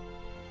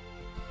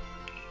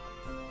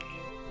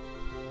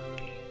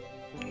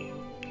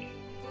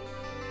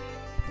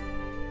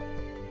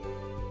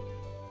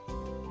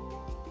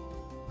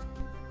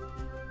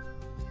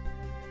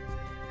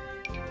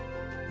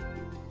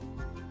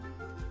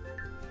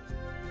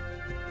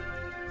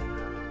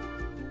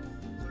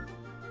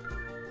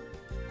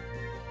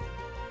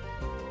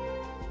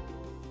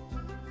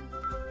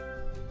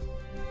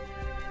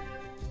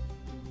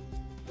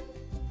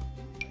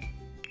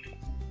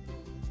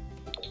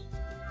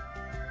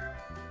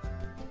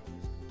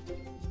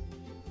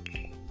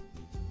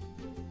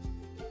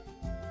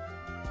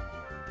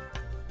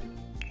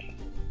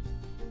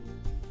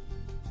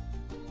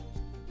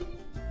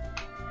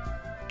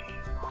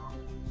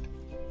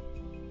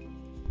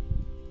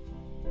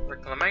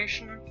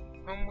 Reclamation,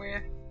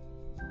 firmware.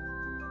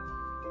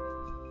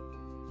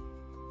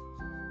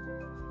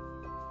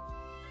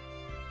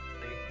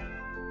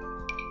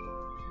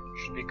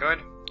 Should be good.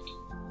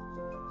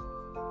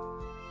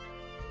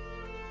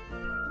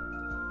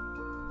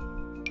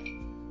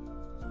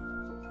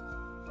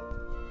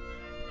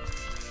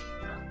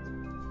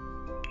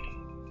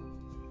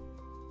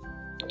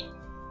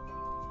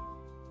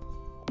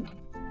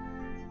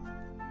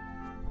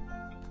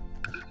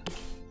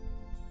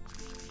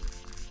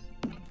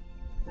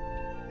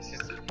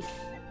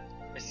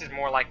 This is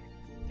more like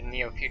the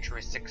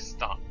neo-futuristic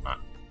stuff,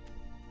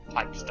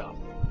 type stuff.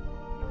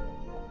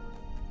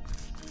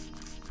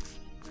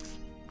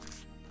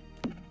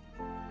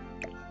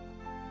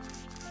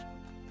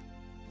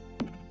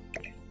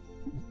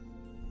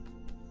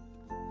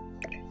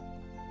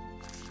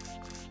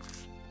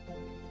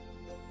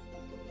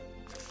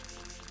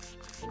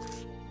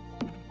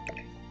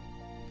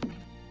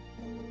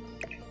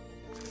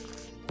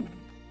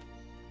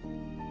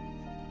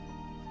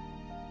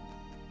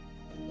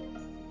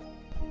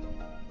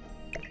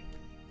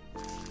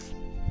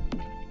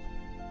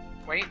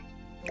 Wait,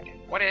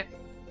 what if?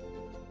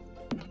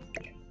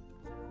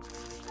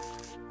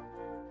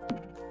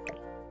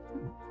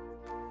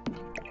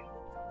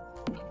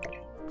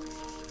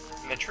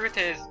 And the truth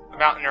is,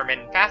 about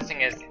intermittent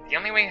fasting is, the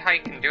only way how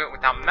you can do it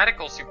without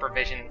medical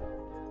supervision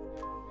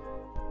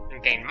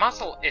and gain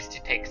muscle is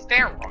to take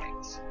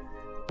steroids.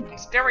 And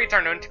steroids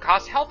are known to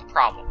cause health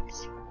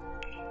problems.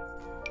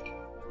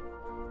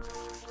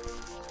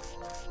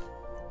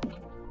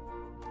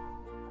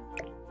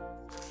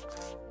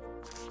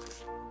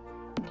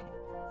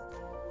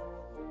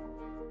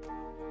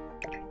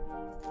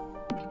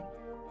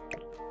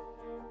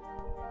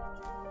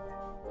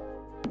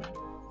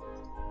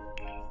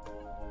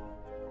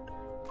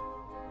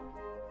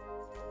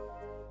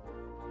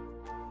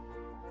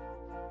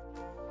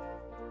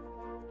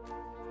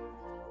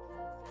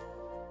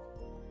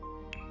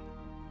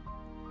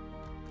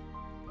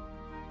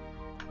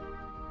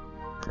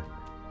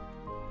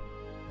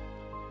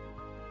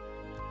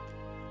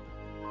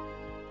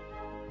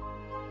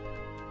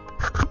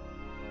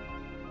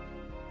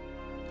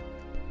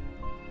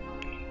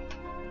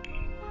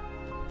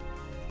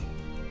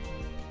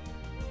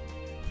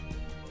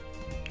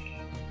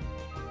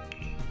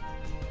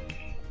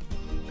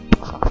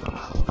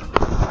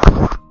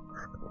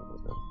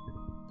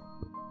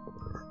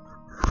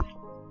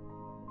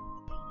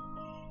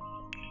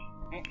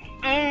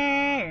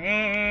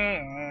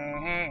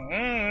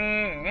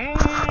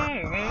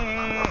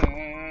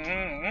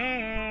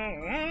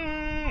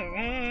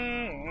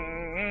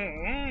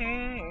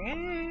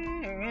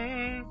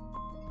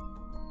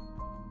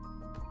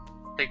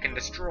 They can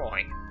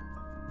destroy.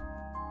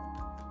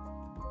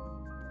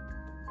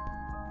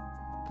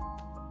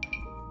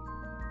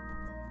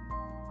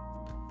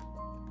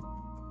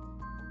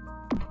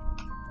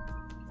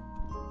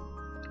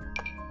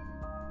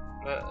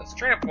 The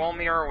straight-up wall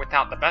mirror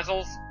without the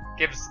bezels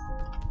gives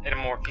it a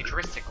more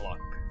futuristic look.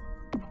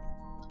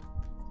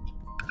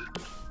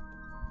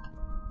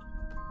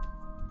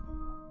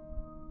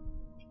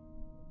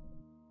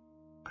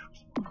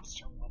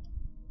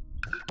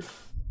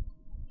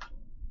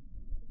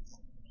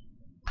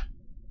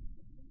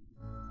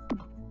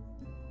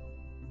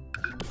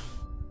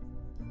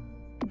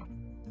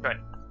 Good.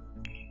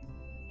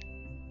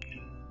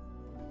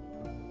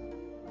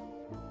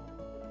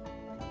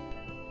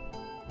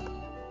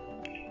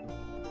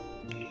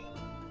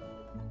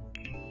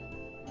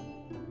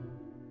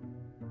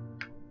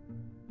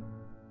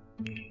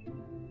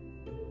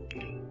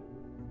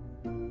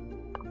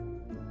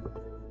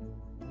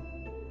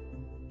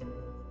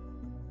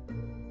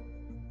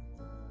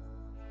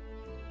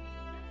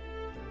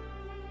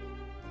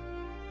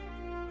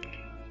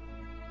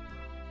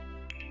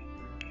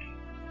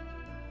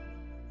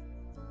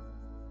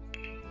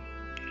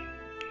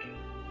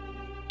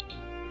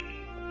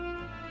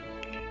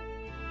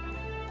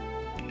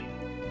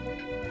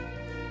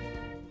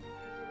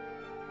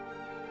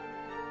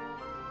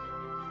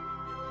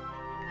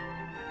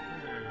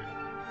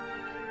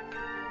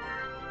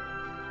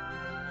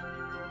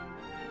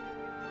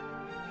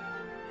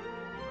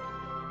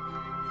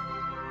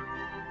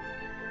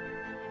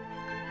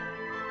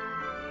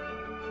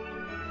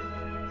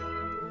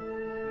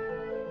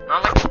 I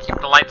like to keep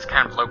the lights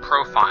kind of low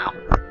profile.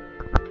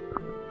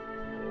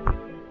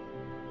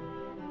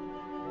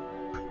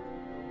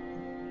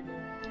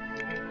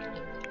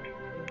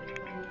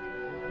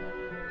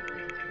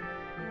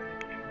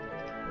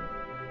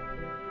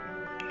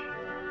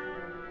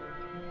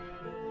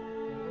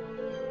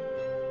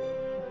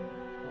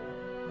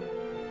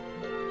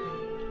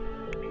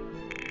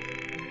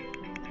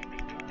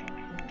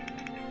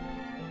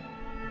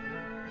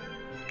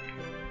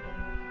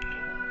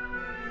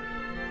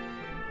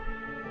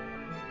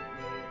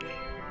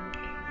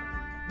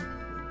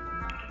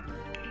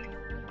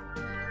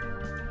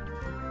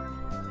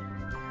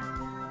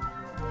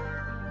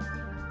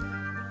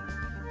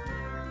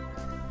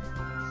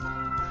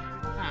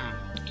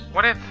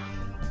 What if...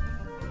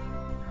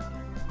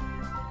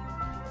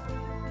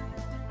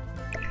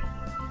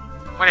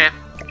 What if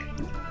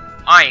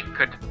I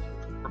could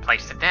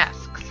replace the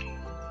desks?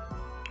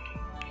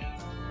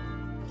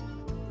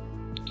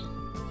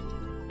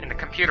 In the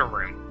computer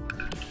room.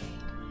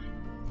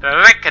 The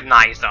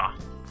recognizer.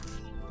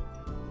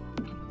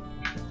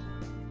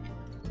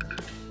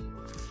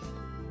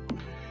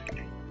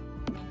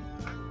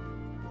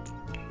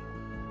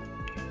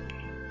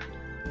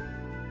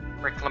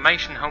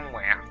 Reclamation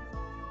homeware.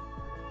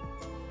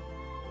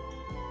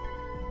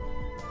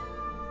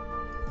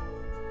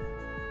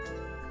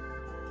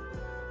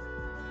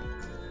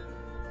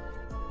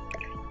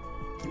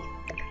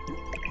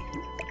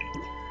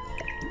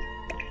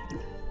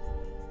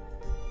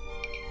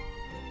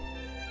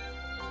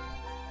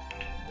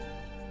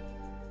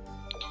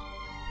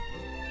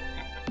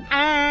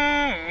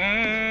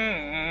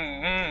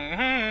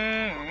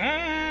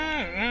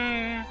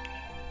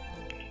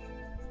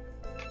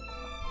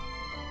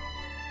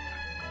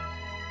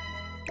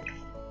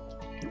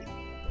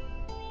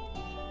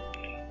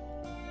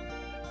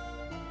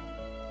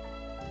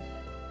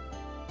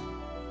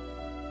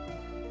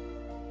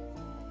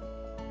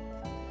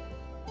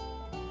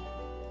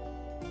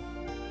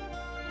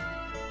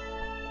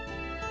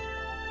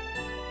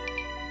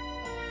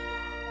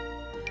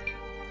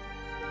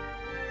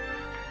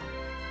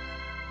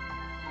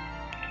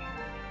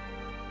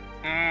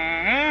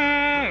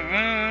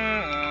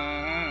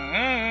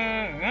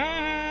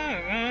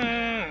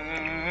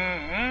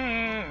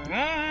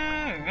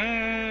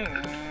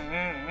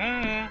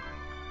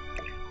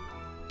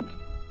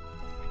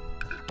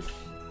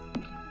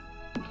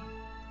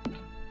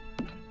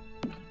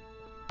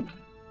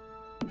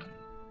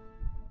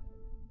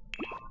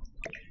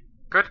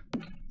 Good.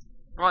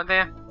 Right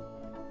there.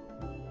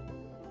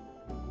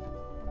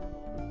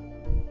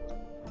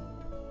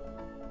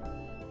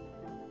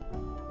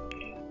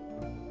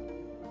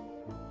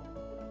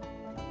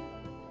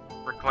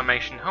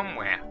 Reclamation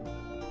homeware.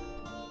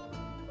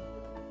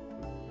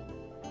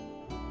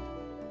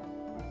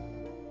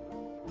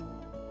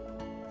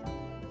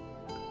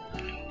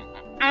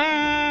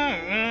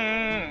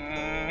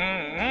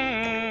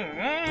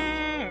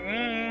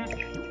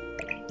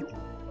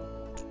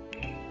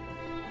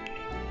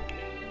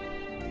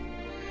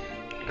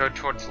 Go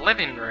towards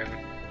living room.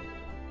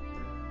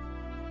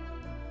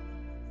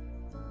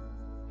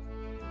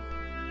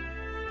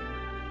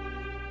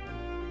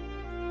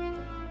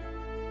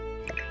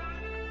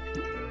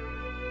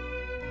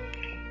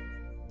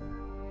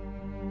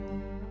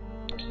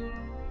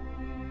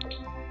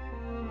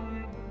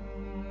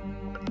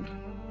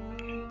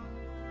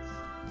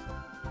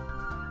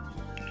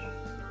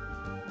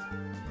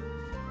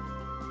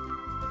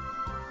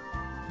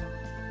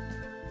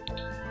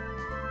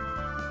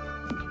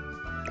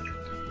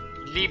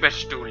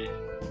 Liebestuhl.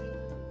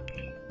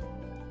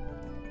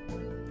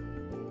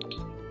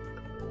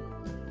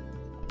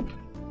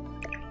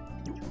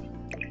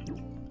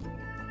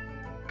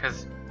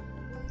 Because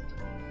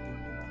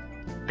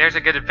there's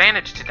a good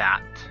advantage to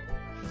that.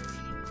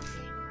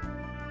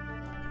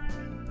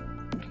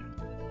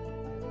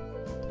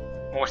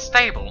 More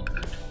stable.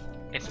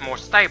 It's more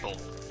stable.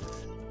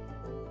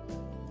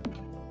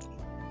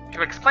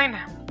 To explain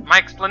my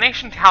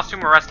explanation to how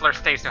sumo wrestlers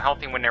stay so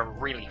healthy when they're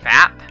really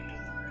fat,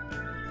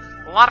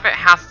 a lot of it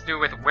has to do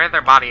with where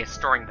their body is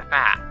storing the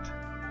fat.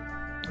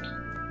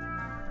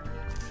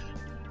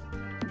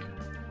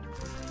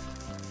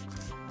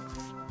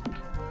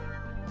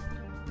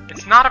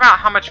 It's not about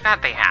how much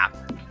fat they have.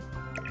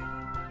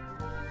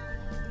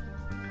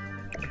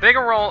 The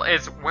bigger role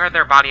is where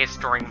their body is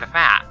storing the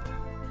fat.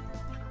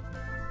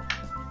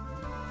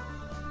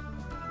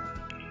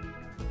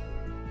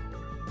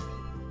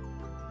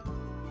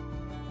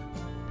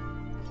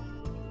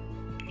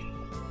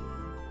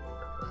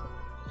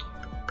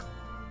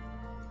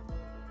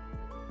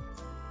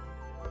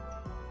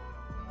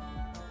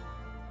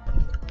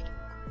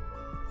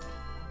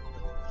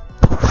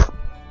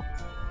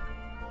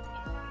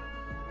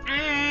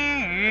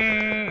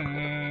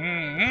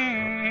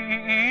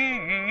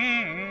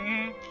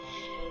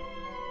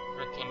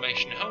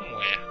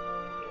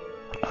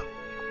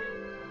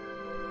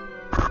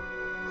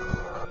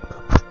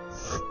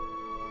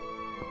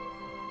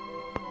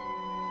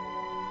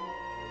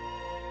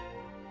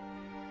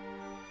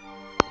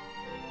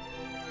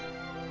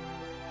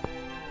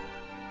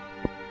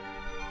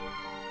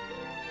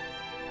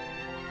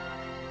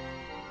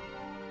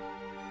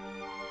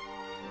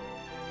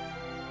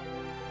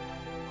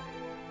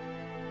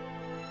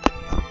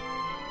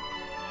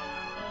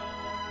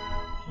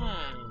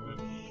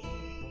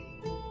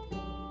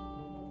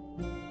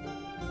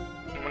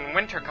 When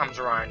winter comes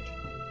around,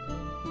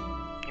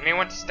 you may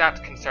want to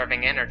start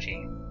conserving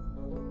energy.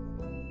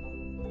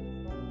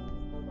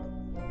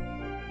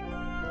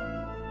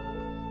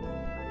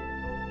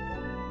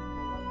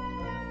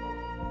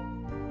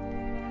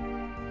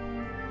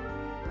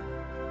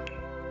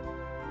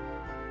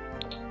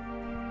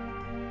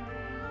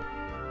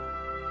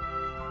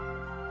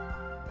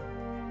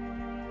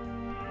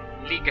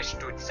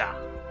 Liegestütze.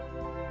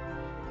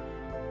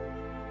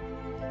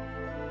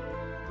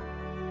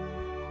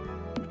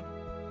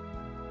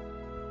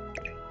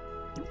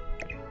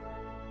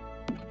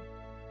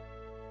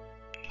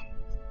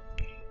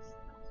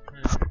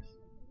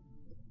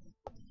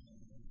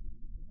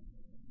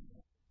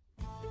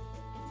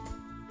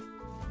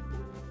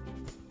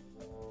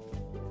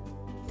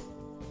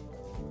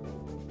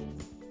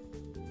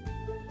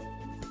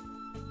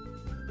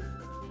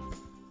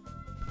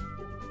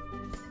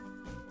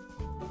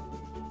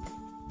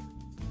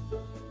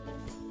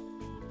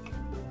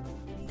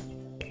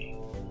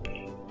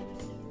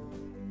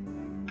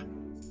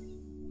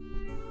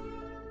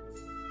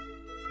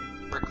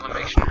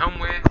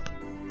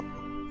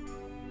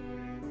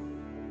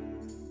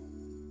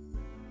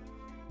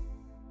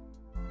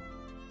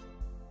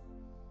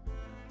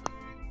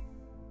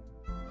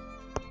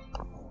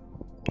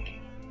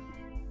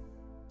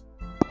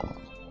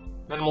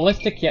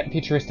 minimalistic yet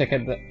futuristic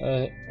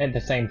at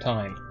the same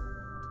time.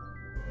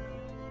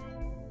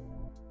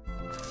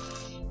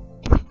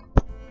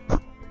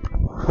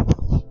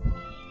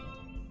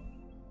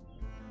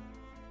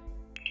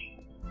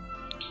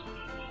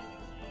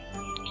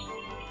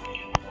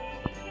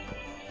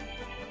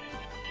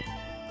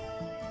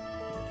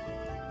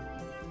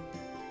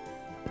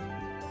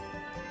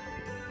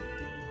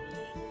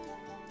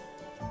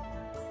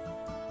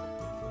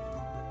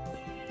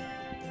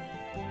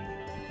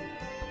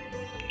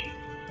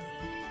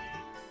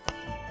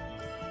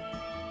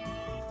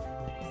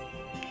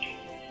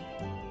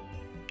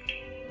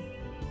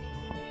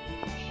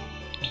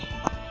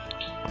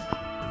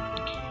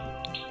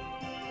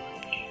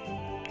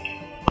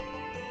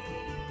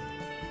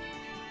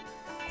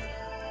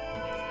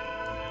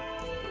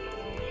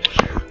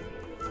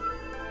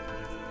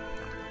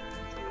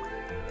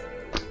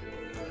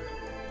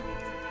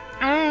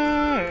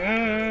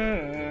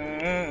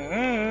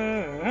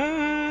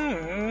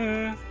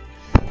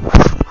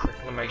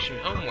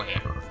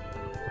 Homeware.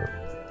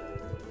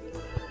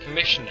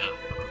 Commissioner.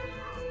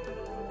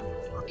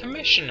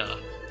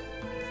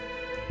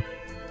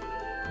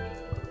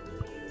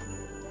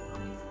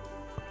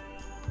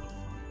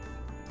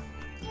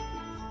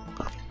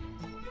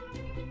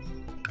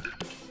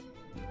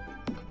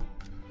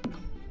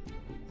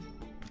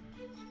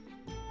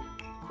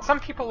 Some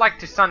people like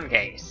to sun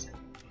gaze.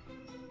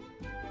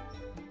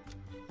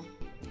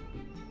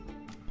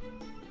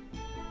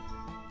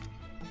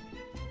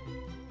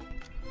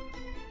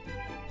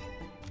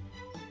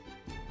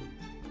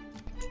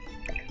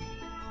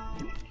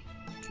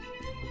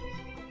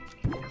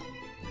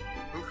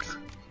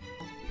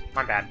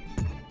 My bad.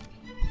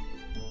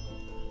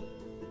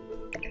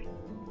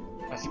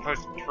 I was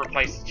supposed to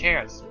replace the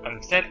chairs, but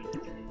instead,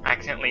 I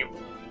accidentally...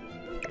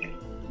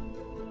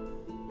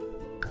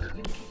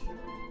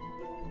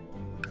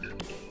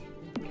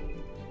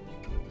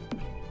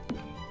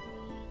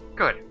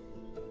 Good.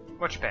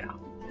 Much better.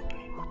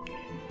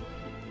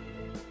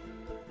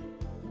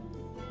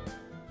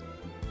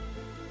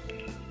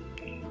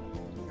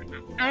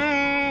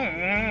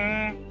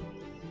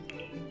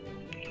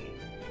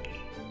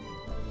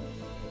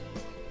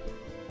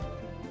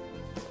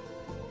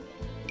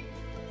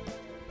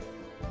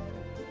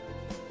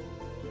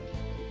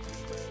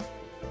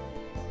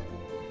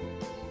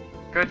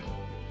 Good.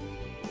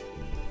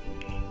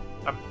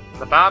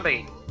 The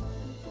Barbie.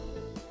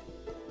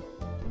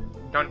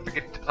 Don't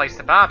forget to place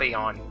the Barbie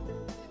on.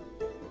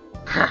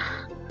 I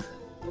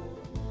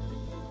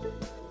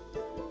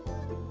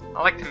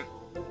like to...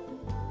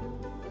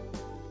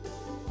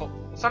 Well,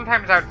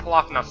 sometimes I would pull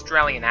off an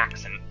Australian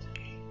accent.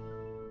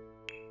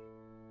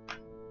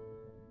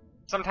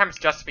 Sometimes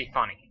just to be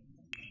funny.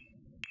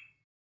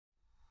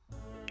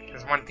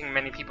 Because one thing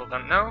many people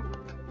don't know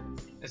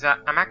is that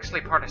I'm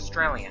actually part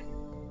Australian.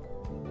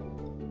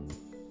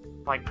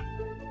 Like...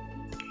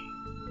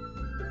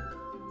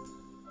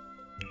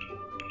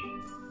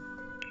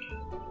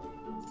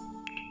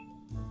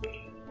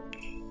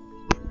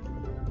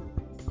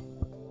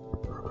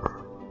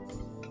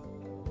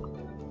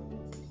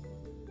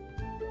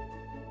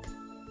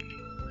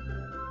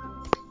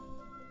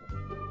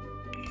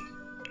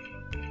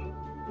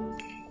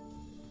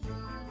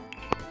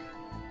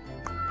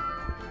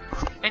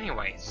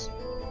 Anyways.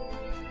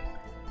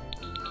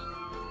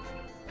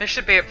 This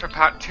should be it for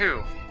part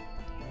 2.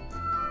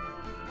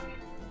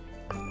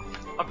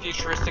 Of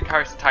Futuristic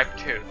House Type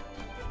 2.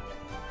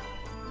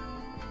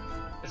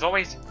 As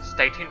always,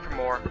 stay tuned for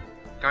more.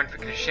 Don't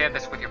forget to share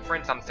this with your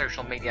friends on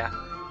social media.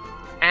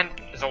 And,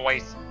 as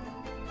always,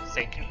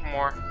 stay tuned for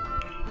more.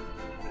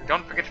 And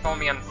don't forget to follow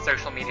me on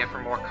social media for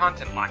more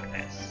content like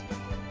this.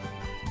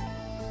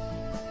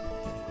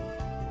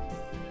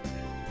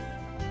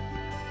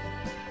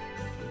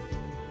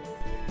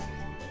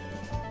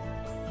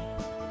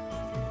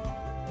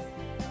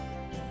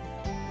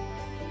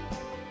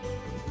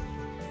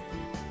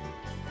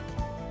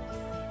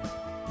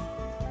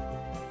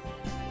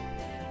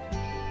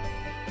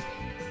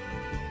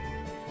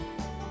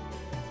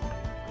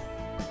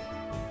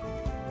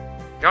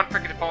 Don't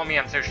forget to follow me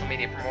on social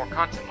media for more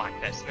content like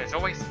this. And as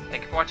always,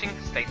 thank you for watching,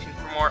 stay tuned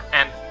for more,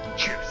 and